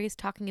ghost stories,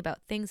 talking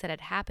about things that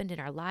had happened in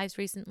our lives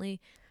recently,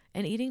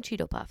 and eating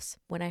Cheeto Puffs,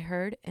 when I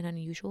heard an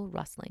unusual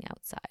rustling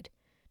outside.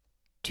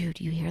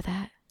 Dude, you hear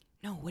that?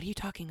 No, what are you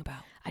talking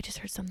about? I just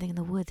heard something in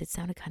the woods. It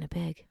sounded kind of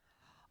big.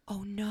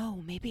 Oh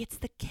no, maybe it's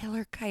the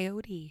killer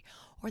coyote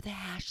or the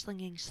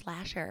hash-slinging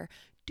slasher.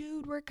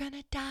 Dude, we're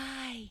gonna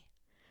die.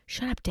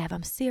 Shut up, Dev.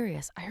 I'm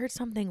serious. I heard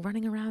something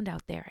running around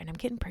out there, and I'm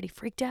getting pretty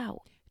freaked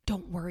out.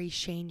 Don't worry,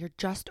 Shane. You're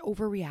just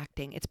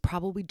overreacting. It's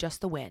probably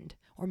just the wind.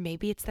 Or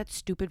maybe it's that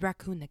stupid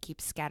raccoon that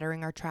keeps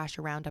scattering our trash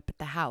around up at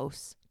the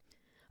house.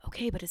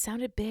 Okay, but it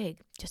sounded big.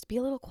 Just be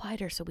a little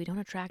quieter so we don't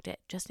attract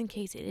it, just in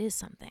case it is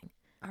something.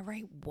 All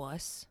right,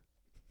 wuss.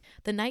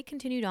 The night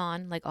continued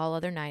on, like all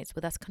other nights,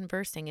 with us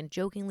conversing and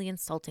jokingly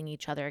insulting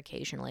each other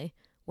occasionally,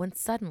 when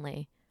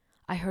suddenly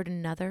I heard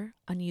another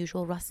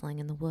unusual rustling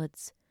in the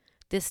woods,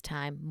 this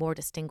time more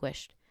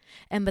distinguished,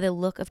 and by the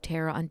look of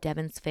terror on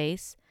Devin's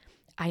face,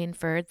 I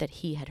inferred that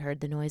he had heard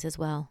the noise as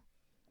well.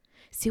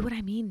 See what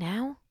I mean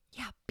now?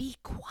 Yeah, be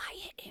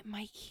quiet. It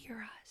might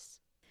hear us.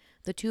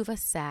 The two of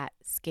us sat,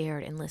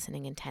 scared and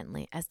listening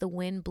intently, as the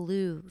wind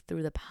blew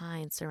through the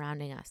pines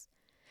surrounding us.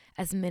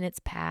 As minutes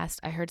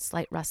passed, I heard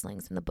slight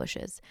rustlings in the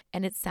bushes,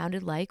 and it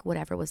sounded like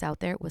whatever was out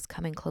there was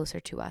coming closer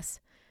to us.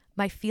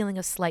 My feeling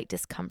of slight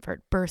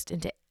discomfort burst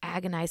into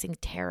agonizing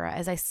terror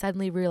as I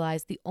suddenly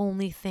realized the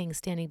only thing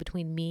standing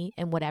between me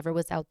and whatever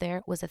was out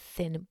there was a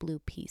thin blue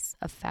piece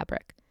of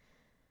fabric.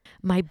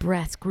 My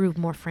breaths grew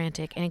more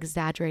frantic and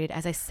exaggerated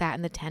as I sat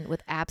in the tent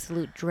with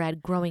absolute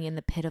dread growing in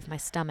the pit of my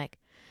stomach.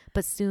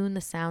 But soon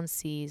the sounds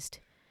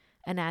ceased,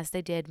 and as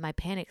they did, my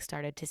panic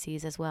started to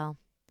cease as well.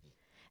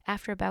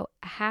 After about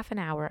a half an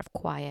hour of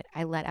quiet,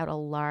 I let out a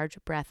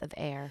large breath of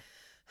air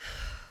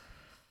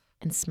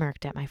and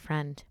smirked at my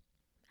friend.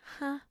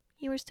 Huh?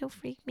 You were so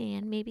freaked,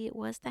 man. Maybe it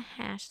was the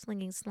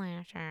hash-slinging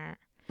slasher.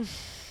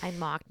 I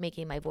mocked,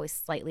 making my voice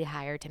slightly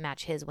higher to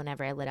match his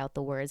whenever I let out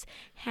the words,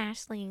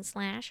 hash-slinging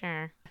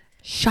slasher.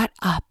 Shut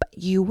up.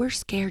 You were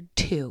scared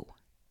too.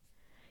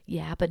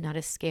 Yeah, but not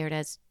as scared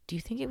as, do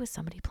you think it was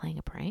somebody playing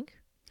a prank?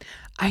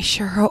 I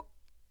sure hope.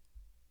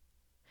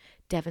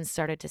 Devin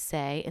started to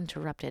say,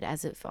 interrupted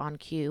as if on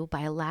cue by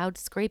a loud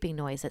scraping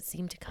noise that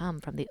seemed to come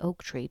from the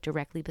oak tree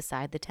directly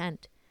beside the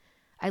tent.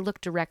 I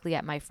looked directly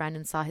at my friend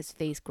and saw his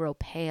face grow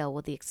pale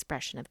with the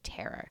expression of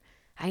terror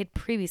I had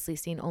previously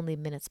seen only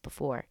minutes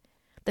before.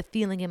 The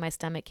feeling in my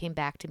stomach came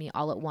back to me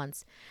all at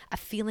once, a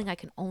feeling I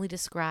can only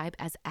describe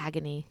as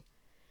agony.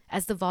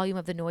 As the volume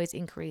of the noise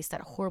increased,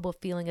 that horrible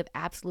feeling of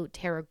absolute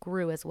terror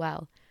grew as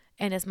well.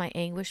 And as my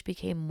anguish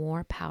became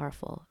more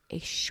powerful, a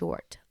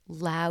short,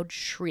 loud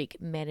shriek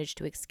managed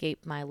to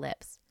escape my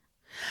lips.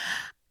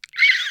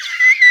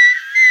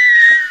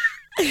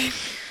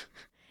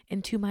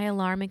 And to my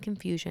alarm and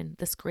confusion,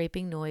 the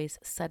scraping noise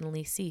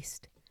suddenly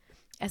ceased.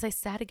 As I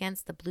sat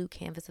against the blue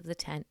canvas of the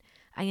tent,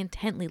 I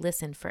intently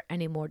listened for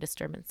any more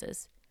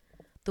disturbances.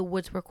 The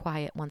woods were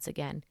quiet once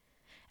again,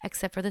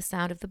 except for the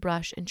sound of the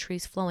brush and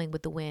trees flowing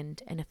with the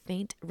wind and a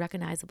faint,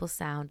 recognizable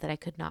sound that I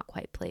could not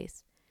quite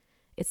place.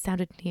 It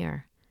sounded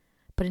near,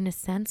 but in a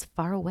sense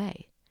far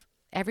away.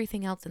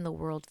 Everything else in the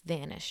world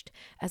vanished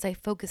as I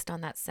focused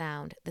on that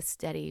sound, the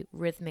steady,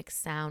 rhythmic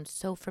sound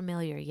so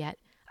familiar, yet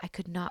I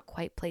could not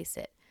quite place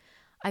it.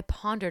 I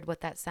pondered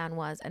what that sound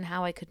was and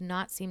how I could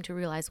not seem to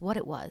realize what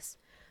it was,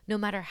 no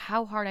matter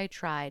how hard I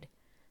tried.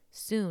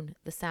 Soon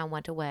the sound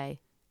went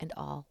away, and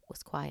all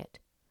was quiet.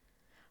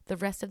 The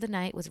rest of the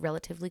night was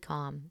relatively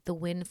calm. The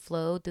wind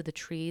flowed through the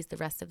trees the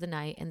rest of the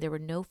night, and there were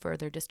no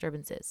further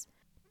disturbances.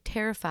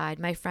 Terrified,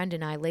 my friend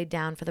and I laid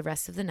down for the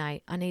rest of the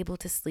night, unable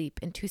to sleep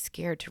and too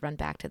scared to run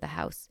back to the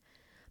house.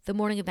 The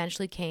morning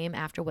eventually came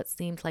after what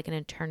seemed like an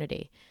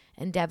eternity,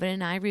 and Devin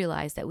and I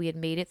realized that we had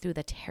made it through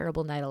the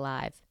terrible night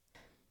alive.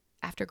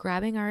 After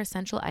grabbing our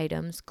essential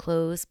items,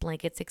 clothes,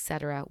 blankets,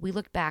 etc., we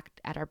looked back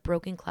at our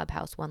broken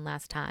clubhouse one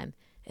last time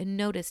and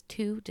noticed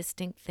two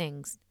distinct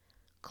things: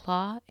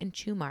 claw and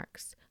chew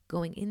marks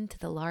going into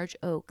the large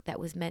oak that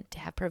was meant to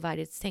have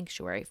provided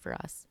sanctuary for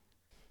us,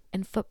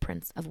 and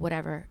footprints of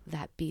whatever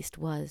that beast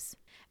was.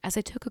 As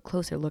I took a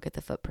closer look at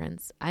the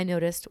footprints, I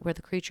noticed where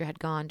the creature had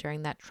gone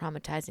during that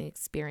traumatizing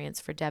experience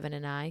for Devin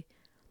and I: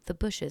 the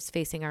bushes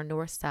facing our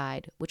north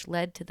side, which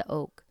led to the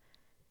oak.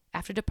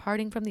 After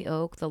departing from the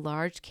oak, the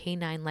large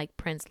canine-like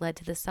prints led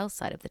to the south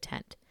side of the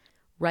tent,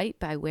 right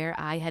by where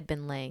I had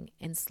been laying,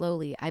 and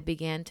slowly I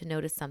began to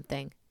notice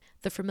something.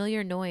 The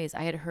familiar noise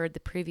I had heard the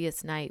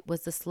previous night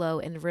was the slow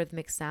and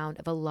rhythmic sound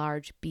of a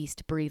large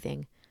beast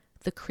breathing.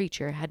 The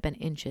creature had been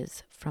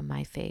inches from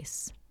my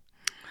face.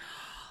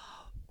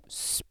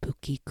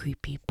 Spooky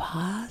creepy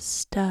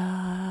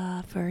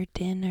pasta for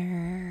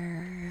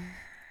dinner.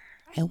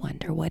 I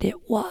wonder what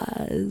it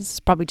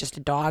was. Probably just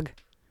a dog.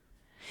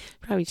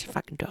 Probably just a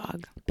fucking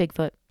dog.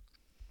 Bigfoot.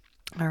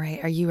 All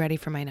right. Are you ready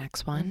for my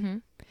next one? Mm-hmm.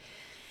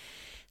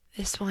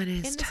 This one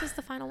is... And this is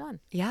the final one.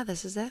 Yeah,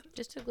 this is it.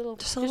 Just a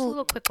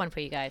little quick one for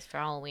you guys for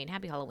Halloween.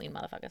 Happy Halloween,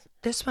 motherfuckers.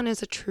 This one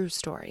is a true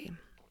story.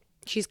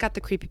 She's got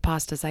the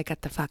creepypastas. I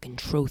got the fucking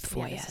truth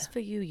for you. This is for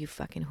you, you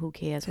fucking who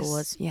cares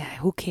whores. Yeah,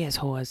 who cares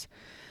whores.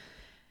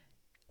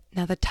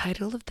 Now, the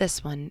title of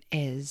this one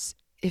is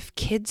If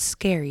Kids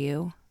Scare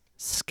You,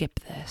 Skip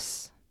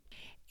This.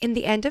 In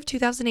the end of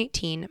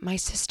 2018, my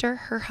sister,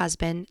 her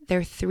husband,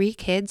 their 3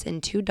 kids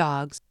and 2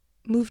 dogs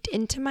moved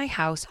into my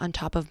house on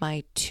top of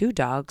my 2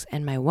 dogs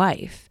and my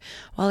wife,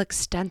 while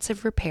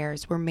extensive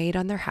repairs were made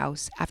on their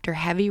house after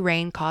heavy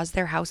rain caused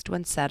their house to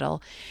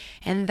unsettle,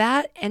 and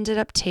that ended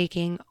up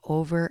taking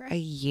over a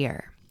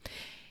year.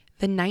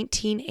 The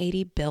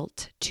 1980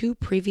 built 2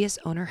 previous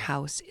owner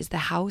house is the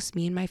house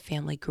me and my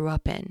family grew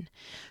up in,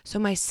 so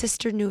my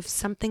sister knew of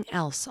something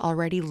else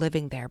already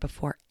living there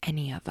before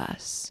any of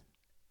us.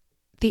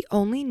 The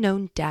only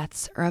known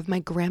deaths are of my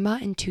grandma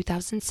in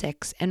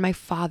 2006 and my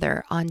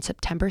father on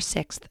September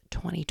 6th,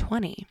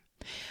 2020,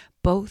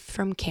 both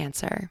from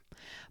cancer.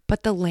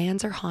 But the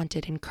lands are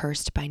haunted and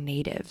cursed by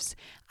natives.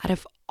 Out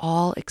of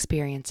all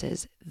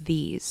experiences,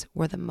 these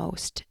were the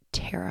most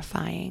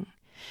terrifying.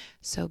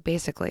 So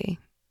basically,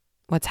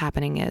 what's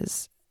happening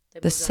is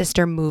the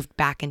sister moved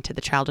back into the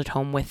childhood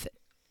home with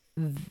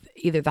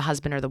either the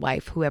husband or the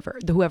wife, whoever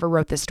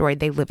wrote this story.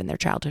 They live in their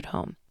childhood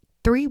home.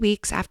 3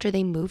 weeks after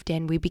they moved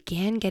in, we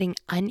began getting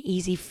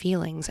uneasy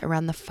feelings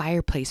around the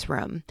fireplace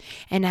room.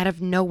 And out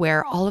of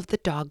nowhere, all of the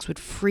dogs would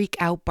freak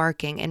out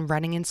barking and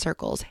running in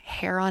circles,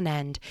 hair on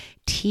end,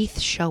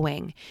 teeth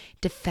showing,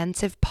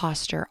 defensive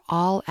posture,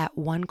 all at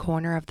one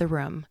corner of the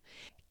room.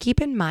 Keep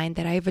in mind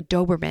that I have a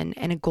Doberman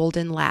and a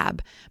Golden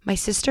Lab. My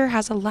sister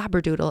has a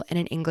Labradoodle and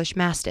an English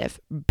Mastiff.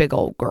 Big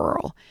old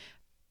girl.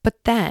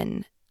 But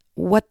then,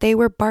 what they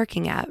were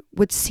barking at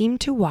would seem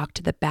to walk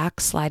to the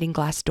back sliding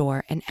glass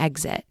door and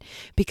exit,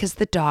 because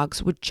the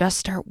dogs would just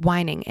start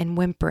whining and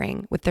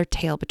whimpering with their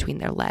tail between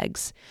their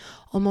legs.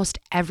 Almost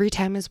every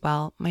time as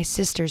well, my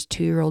sister's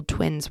 2-year-old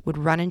twins would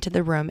run into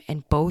the room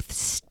and both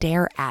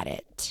stare at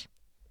it.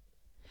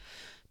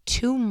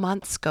 2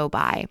 months go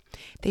by.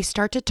 They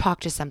start to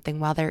talk to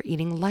something while they're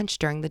eating lunch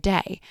during the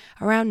day,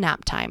 around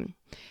nap time.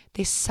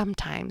 They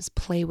sometimes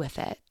play with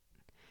it.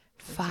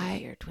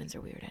 Twins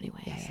are weird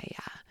anyways. Yeah.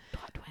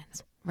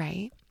 Twins.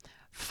 Right?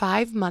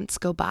 5 months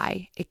go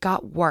by. It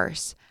got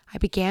worse. I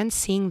began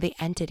seeing the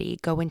entity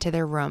go into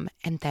their room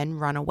and then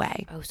run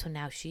away. Oh, so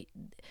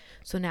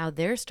now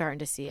they're starting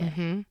to see it.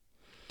 Mm-hmm.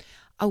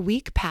 A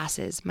week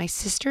passes. My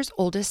sister's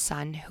oldest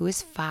son, who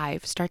is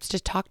 5, starts to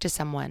talk to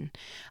someone.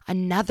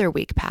 Another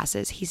week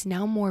passes. He's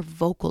now more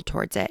vocal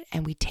towards it,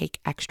 and we take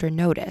extra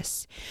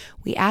notice.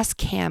 We ask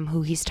Cam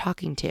who he's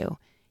talking to.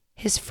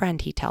 His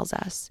friend, he tells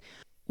us.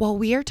 While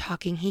we are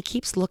talking, he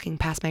keeps looking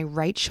past my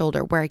right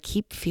shoulder where I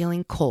keep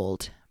feeling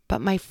cold,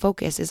 but my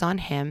focus is on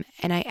him,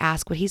 and I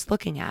ask what he's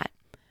looking at.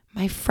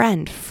 My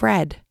friend,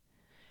 Fred.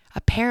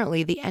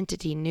 Apparently, the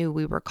entity knew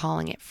we were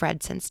calling it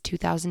Fred since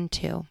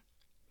 2002.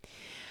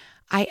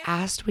 I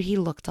asked what he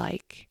looked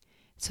like.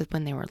 So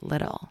when they were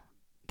little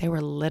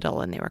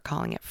and they were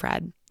calling it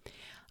Fred.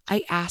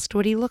 I asked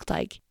what he looked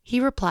like. He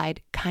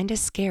replied, kinda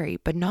scary,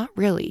 but not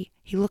really.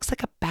 He looks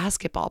like a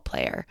basketball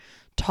player.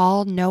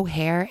 Tall, no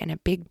hair, and a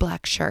big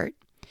black shirt.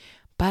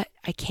 But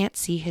I can't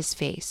see his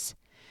face.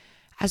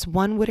 As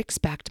one would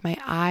expect, my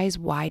eyes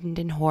widened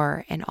in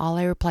horror, and all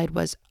I replied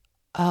was,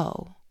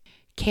 oh.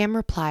 Cam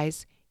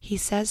replies, he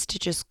says to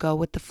just go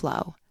with the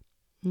flow.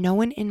 No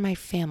one in my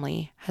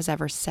family has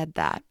ever said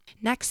that.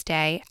 Next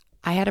day,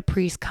 I had a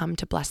priest come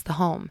to bless the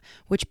home,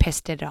 which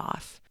pissed it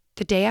off.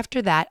 The day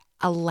after that,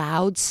 a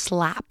loud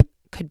slap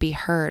could be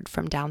heard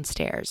from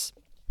downstairs,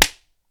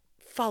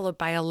 followed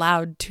by a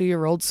loud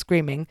 2-year-old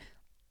screaming.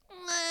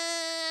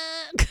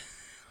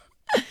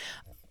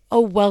 A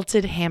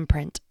welted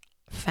handprint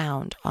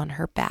found on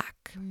her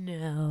back.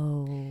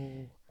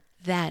 No.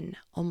 Then,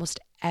 almost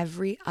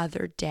every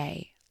other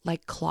day,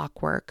 like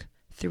clockwork,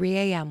 3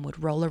 a.m.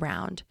 would roll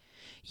around.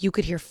 You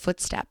could hear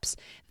footsteps.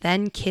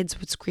 Then kids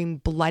would scream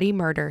bloody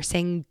murder,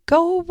 saying,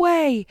 "Go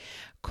away,"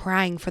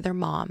 crying for their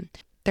mom.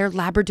 Their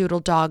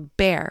Labradoodle dog,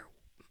 Bear,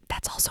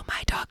 that's also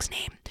my dog's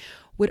name,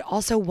 would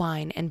also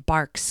whine and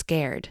bark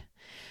scared.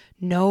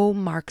 No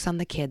marks on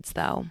the kids,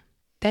 though.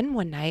 Then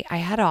one night I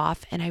had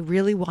off and I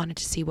really wanted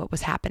to see what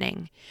was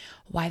happening,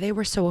 why they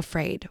were so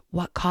afraid,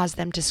 what caused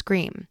them to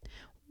scream,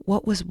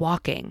 what was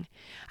walking.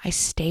 I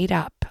stayed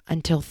up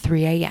until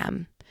 3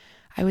 a.m.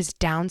 I was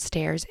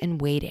downstairs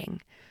and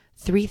waiting.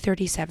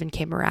 3:37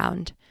 came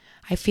around.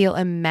 I feel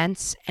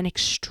immense and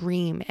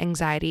extreme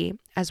anxiety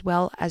as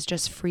well as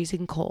just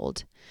freezing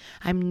cold.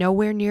 I'm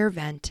nowhere near a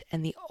vent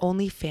and the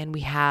only fan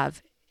we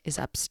have is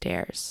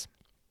upstairs.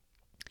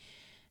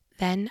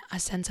 Then a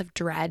sense of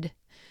dread.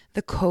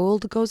 The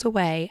cold goes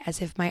away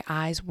as if my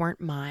eyes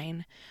weren't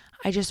mine.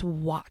 I just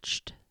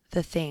watched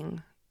the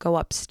thing go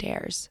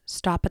upstairs,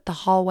 stop at the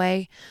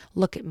hallway,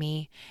 look at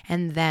me,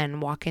 and then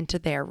walk into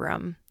their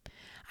room.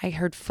 I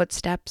heard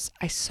footsteps.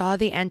 I saw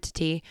the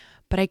entity,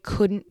 but I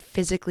couldn't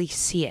physically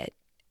see it.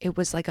 It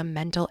was like a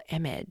mental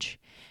image.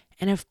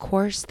 And of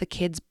course, the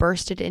kids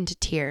bursted into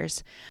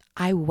tears.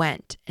 I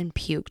went and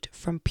puked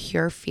from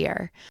pure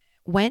fear,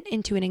 went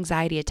into an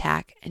anxiety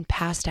attack, and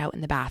passed out in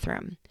the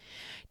bathroom.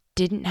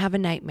 Didn't have a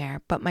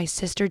nightmare, but my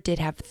sister did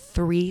have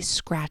 3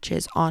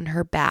 scratches on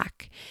her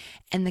back,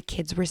 and the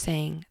kids were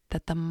saying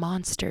that the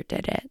monster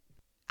did it.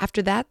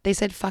 After that, they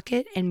said fuck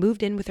it and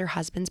moved in with her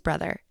husband's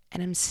brother,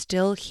 and I'm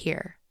still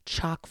here,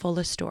 chock full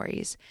of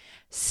stories.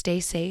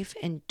 Stay safe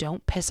and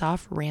don't piss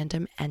off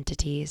random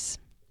entities.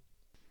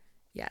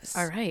 Yes.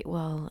 All right.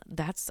 Well,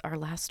 that's our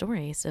last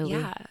story. So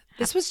Yeah.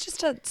 This was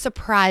just a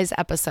surprise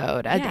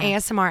episode, an Yeah.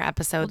 ASMR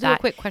episode. we'll do a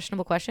quick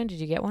questionable question.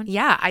 Did you get one?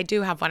 Yeah, I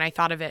do have one. I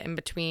thought of it in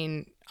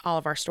between all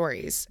of our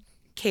stories.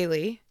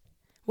 Kaylee,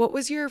 what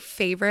was your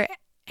favorite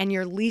and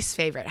your least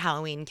favorite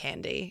Halloween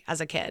candy as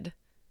a kid?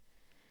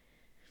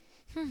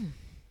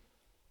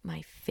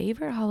 My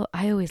favorite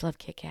I always love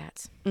Kit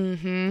Kats.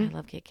 Mm-hmm. I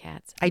love Kit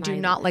Kats. I do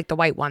not like the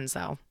white ones,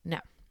 though. No.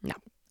 No.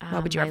 Why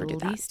would you ever do My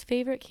that? least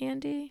favorite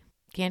candy?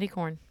 Candy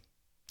corn.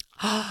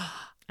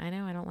 I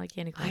know I don't like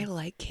candy corn. I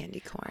like candy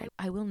corn.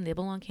 I will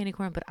nibble on candy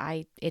corn, but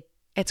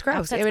It's gross.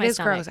 upsets It my is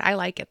stomach. gross. I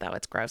like it, though.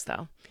 It's gross,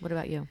 though. What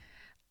about you?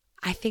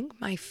 I think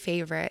my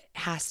favorite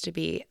has to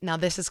be, now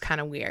this is kind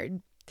of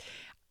weird.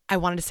 I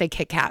wanted to say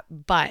Kit Kat,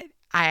 but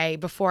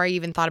before I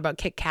even thought about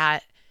Kit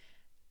Kat,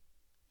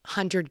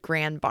 100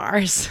 grand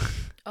bars.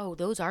 Oh,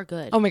 those are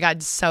good. Oh my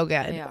God, so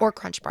good. They are. Or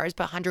Crunch bars,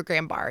 but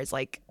 100-gram bars,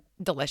 like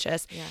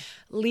delicious. Yeah.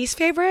 Least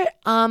favorite,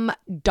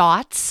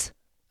 Dots.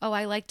 Oh,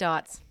 I like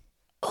Dots.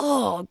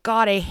 Oh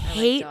God, I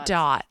hate Dots.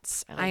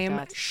 Dots. I like I am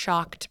Dots.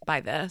 shocked by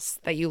this,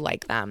 that you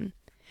like them.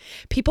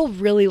 People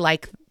really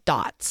like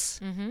Dots.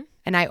 Mm-hmm.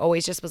 And I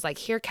always just was like,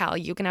 here, Cal,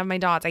 you can have my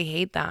Dots. I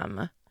hate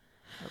them.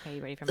 Okay,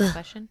 you ready for my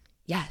question?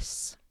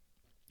 Yes.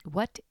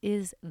 What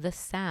is the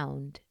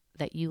sound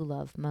that you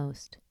love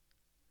most?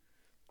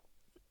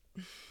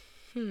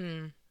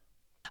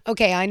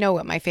 Okay, I know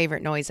what my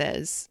favorite noise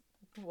is.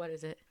 What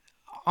is it?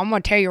 I'm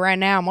going to tell you right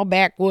now, I'm a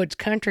backwoods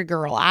country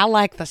girl. I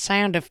like the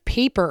sound of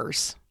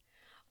peepers.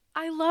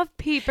 I love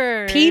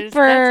peepers. Peepers.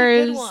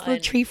 That's a good one. The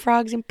tree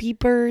frogs and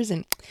peepers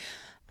and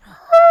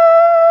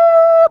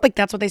like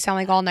that's what they sound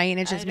like all night, and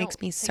it just makes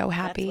don't me think so that's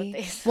happy. what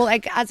they sound- Well,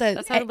 like That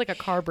sounded like a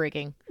car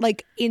braking.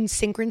 like in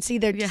synchrony,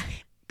 they're Yeah.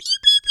 just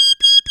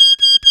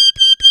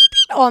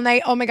all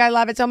night. Oh my God, I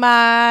love it so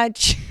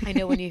much. I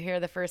know when you hear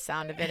the first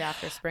sound of it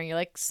after spring, you're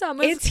like,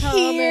 summer's It's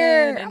coming.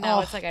 here. And now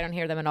Oh. it's like, I don't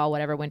hear them at all,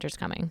 whatever, winter's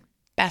coming.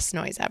 Best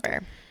noise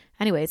ever.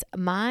 Anyways,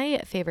 my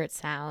favorite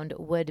sound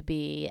would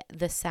be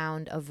the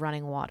sound of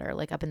running water,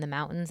 like up in the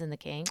mountains in the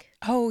Kink.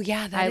 Oh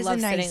yeah, that I is love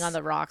a nice. sitting on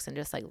the rocks and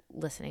just like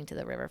listening to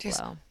the river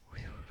flow.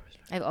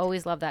 I've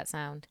always loved that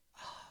sound.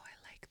 Oh, I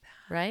like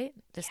that. Right?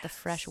 Just the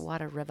fresh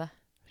water river.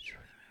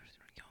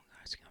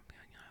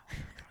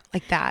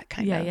 Like that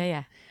kind of.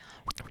 Yeah.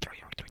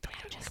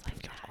 Just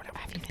like that.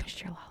 Have you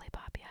finished your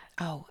lollipop yet?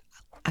 Oh,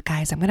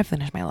 guys, I'm going to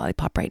finish my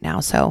lollipop right now.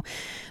 So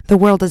the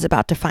world is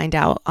about to find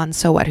out on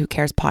So What Who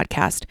Cares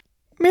podcast.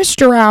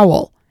 Mr.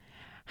 Owl,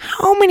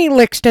 how many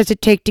licks does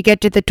it take to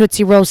get to the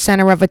Tootsie Roll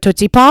center of a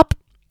Tootsie Pop?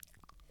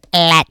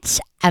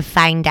 Let's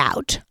find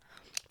out.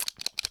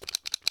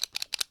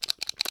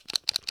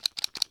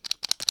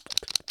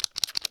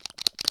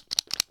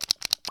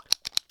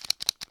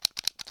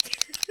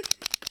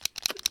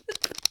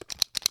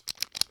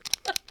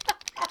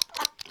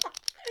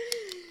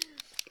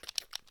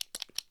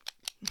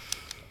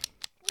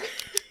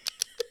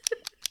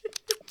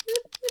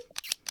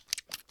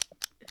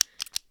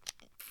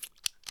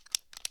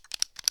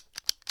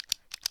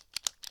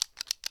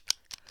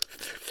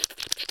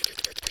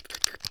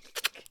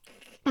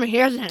 My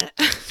hair's in it.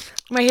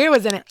 My hair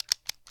was in it.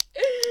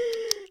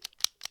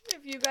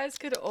 If you guys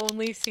could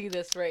only see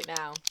this right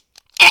now.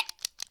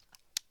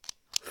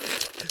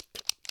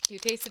 You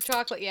tasted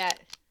chocolate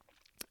yet?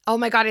 Oh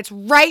my God, it's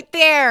right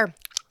there.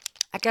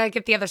 I gotta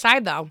get the other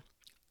side though.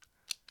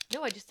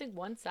 No, I just think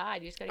one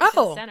side. You just gotta get to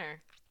the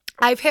center.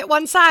 I've hit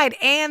one side,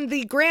 and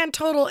the grand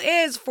total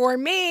is for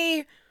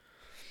me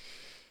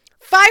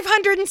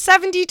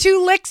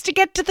 572 licks to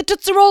get to the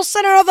Tootsie Roll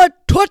center of a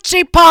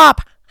Tootsie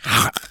Pop.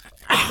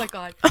 Oh my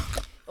God.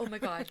 Oh my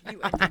God.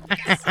 You ended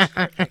this.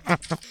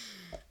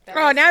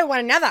 Oh, now I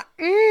want another.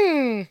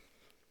 I'm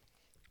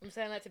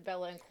saying that to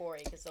Bella and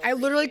Corey. I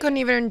literally couldn't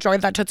even enjoy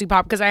that Tootsie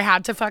Pop because I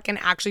had to fucking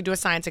actually do a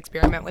science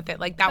experiment with it.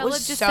 Like, that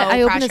was so pressure.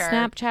 I opened a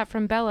Snapchat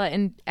from Bella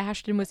and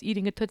Ashton was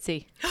eating a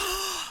Tootsie.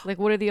 Like,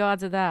 what are the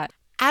odds of that?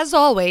 As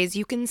always,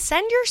 you can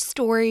send your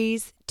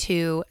stories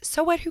to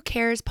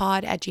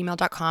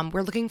sowhatwhocarespod@gmail.com.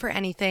 We're looking for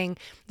anything.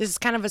 This is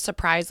kind of a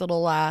surprise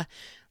little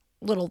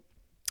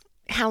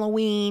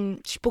Halloween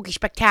spooky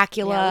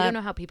spectacular. Yeah, we don't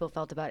know how people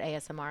felt about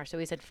ASMR, so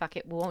we said, fuck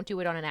it. We won't do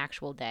it on an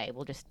actual day.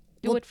 We'll just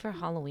do it for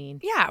Halloween.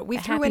 Yeah, we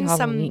threw in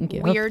some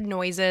weird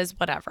noises,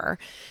 whatever.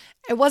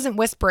 It wasn't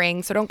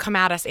whispering, so don't come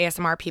at us,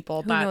 ASMR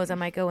people. Who knows? I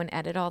might go and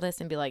edit all this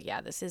and be like, yeah,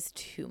 this is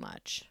too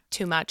much.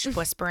 Too much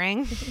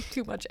whispering.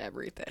 Too much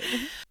everything.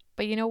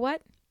 But you know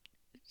what?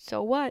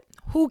 So what?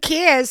 Who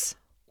cares?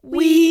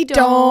 We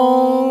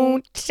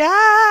don't. Ooh, so what?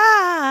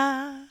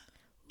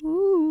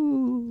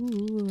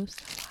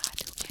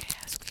 Who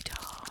cares? We don't.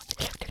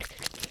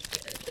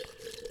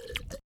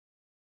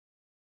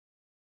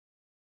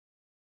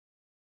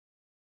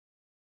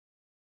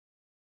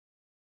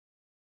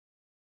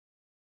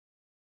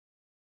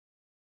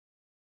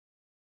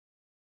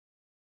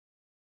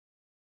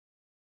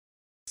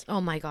 Oh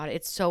my God,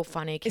 it's so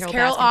funny. Carol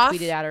Carol Baskin off?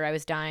 tweeted at her I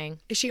was dying.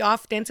 Is she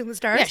off Dancing with the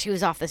Stars? Yeah, she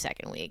was off the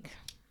second week.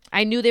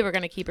 I knew they were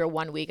going to keep her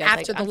 1 week. I was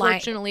After like, the Lion-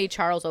 unfortunately,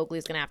 Charles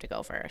Oakley's going to have to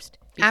go first.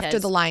 After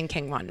the Lion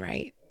King one,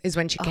 right? Is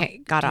when she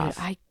got off.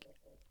 I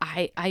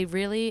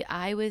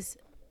was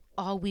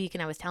all week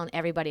and I was telling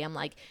everybody, I'm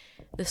like,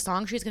 the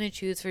song she's going to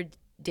choose for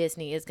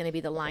Disney is going to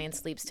be The Lion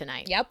Sleeps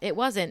Tonight. Yep. It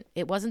wasn't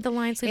The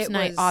Lion Sleeps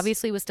Tonight.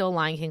 Obviously, it was still a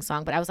Lion King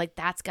song, but I was like,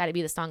 that's got to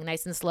be the song,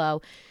 nice and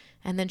slow.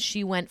 And then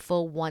she went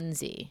full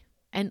onesie.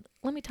 And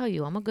let me tell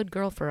you, I'm a good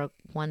girl for a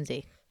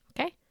onesie.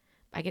 Okay?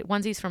 I get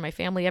onesies for my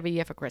family every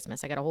year for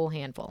Christmas. I got a whole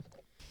handful.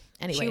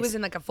 Anyways. She was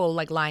in like a full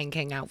like Lion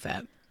King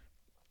outfit.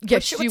 Yeah,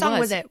 what song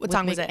was it? What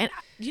song was it? And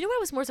you know what? I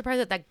was more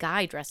surprised that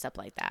guy dressed up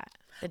like that.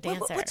 The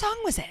dancer. What song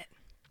was it?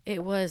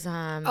 It was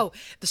the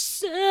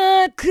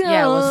circle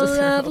Yeah, it was the of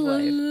Circle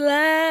of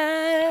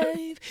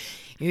life.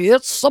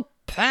 It's a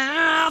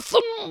path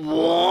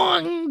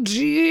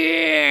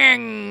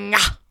unwinding.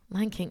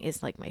 Lion King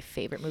is like my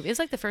favorite movie. It's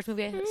like the first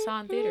movie I saw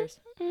in theaters.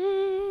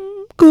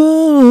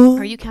 Good.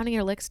 Are you counting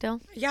your licks still?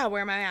 Yeah,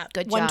 where am I at?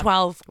 Good job.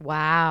 112.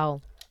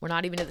 Wow. We're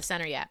not even to the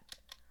center yet.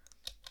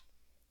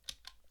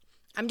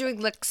 I'm doing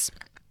licks.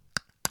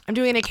 I'm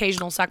doing an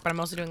occasional suck, but I'm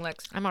also doing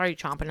licks. I'm already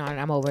chomping on it.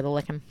 I'm over the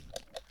licking.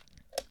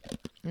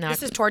 No,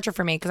 This is torture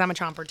for me because I'm a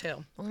chomper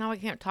too. well, now I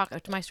can't talk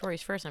to my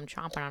stories first. I'm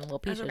chomping on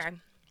little That's pieces. okay.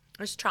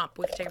 Let's chomp.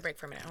 We can take a break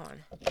for a minute. Hold on.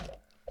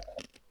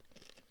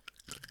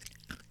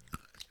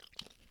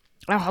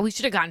 Oh, we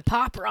should have gotten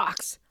Pop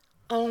Rocks.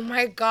 Oh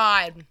my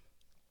God.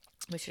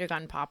 We should have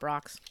gotten Pop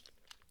Rocks.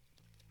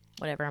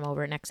 Whatever. I'm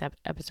over it next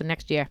episode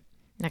next year.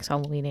 Next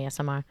Halloween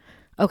ASMR.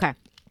 Okay.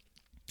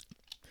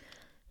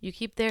 You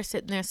keep there,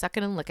 sitting there,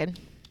 sucking and licking.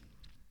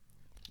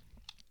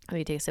 Let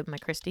me take a sip of my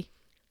Christie.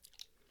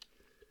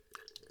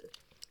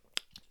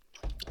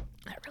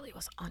 That really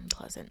was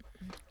unpleasant.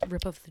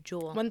 Rip of the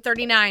jewel.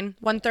 139.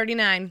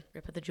 139.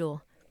 Rip of the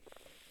jewel.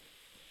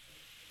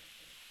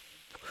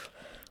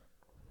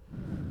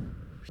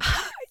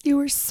 You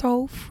were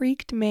so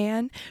freaked,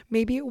 man.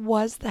 Maybe it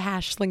was the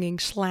hash slinging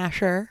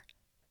slasher.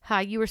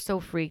 Hi, you were so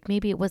freaked.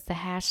 Maybe it was the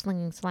hash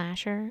slinging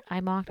slasher I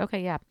mocked.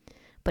 Okay, yeah.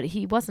 But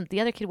he wasn't. The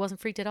other kid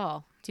wasn't freaked at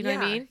all. Do you know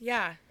what I mean?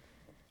 Yeah.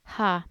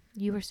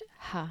 You were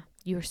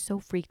so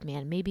freaked,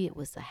 man. Maybe it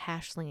was the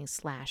hash slinging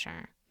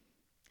slasher.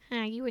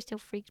 You were so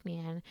freaked,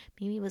 man.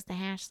 Maybe it was the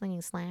hash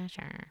slinging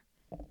slasher.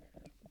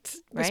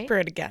 Right? Whisper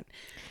it again.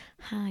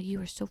 You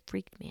were so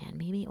freaked, man.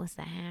 Maybe it was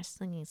the hash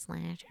slinging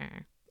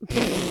slasher.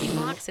 He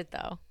mocks it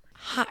though.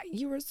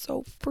 You were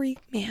so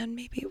freaked, man.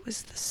 Maybe it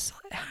was the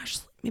hash.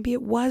 Maybe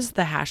it was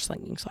the hash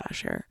slinging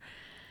slasher.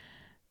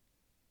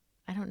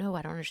 I don't know.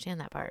 I don't understand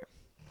that part.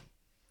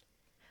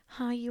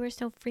 You were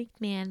so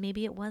freaked, man.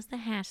 Maybe it was the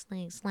hash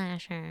slinging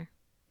slasher.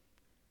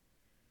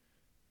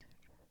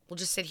 We'll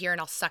just sit here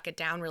and I'll suck it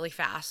down really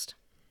fast.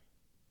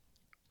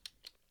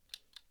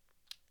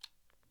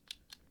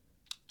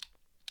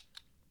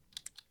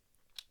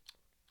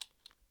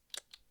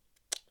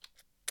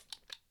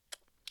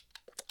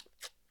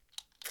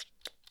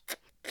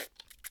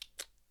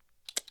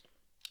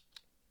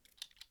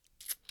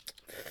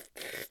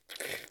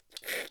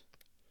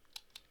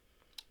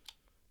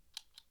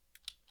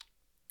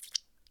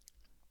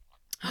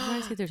 I'm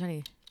trying to see if there's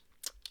any.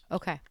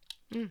 Okay.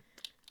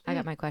 I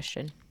got my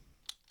question.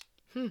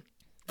 Hang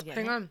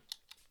on.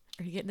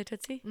 Are you getting the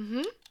Tootsie?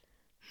 Mm-hmm.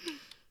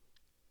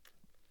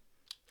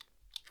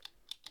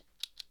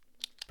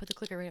 Put the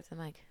clicker right up to the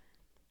mic.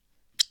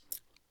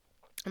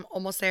 I'm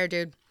almost there,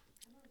 dude.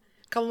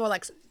 Couple more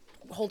legs.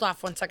 Hold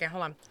off 1 second.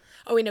 Hold on.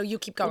 Oh, wait, no, you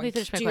keep going. Let me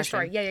finish my Do your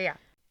question. story. Yeah.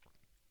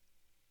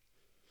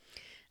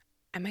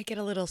 I might get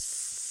a little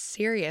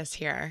serious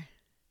here.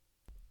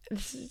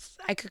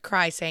 I could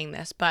cry saying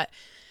this, but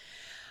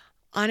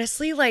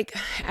honestly, like,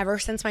 ever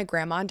since my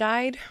grandma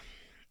died,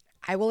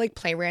 I will, like,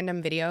 play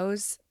random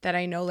videos that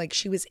I know, like,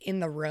 she was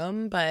in the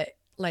room, but,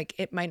 like,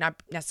 it might not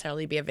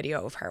necessarily be a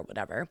video of her,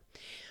 whatever.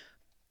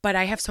 But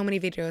I have so many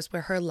videos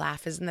where her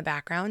laugh is in the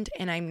background,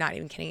 and I'm not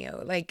even kidding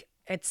you. Like,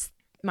 it's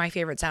my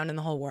favorite sound in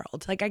the whole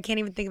world. Like, I can't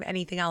even think of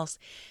anything else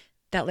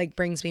that, like,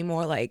 brings me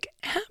more, like,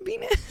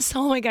 happiness.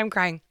 Oh, my God, I'm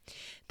crying.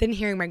 Than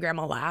hearing my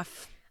grandma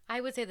laugh. I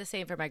would say the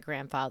same for my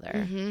grandfather.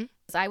 Mm-hmm.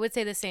 I would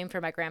say the same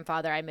for my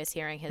grandfather. I miss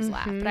hearing his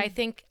laugh. But I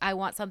think I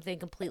want something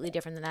completely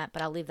different than that.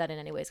 But I'll leave that in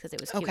anyways because it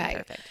was cute and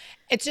perfect.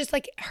 It's just,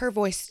 like, her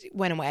voice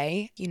went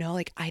away. You know,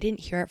 like, I didn't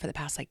hear it for the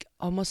past, like,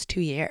 almost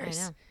 2 years.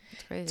 I know.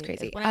 It's crazy. It's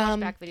crazy. When I watch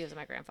back videos of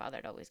my grandfather,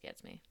 it always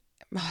gets me.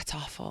 Oh, it's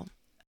awful.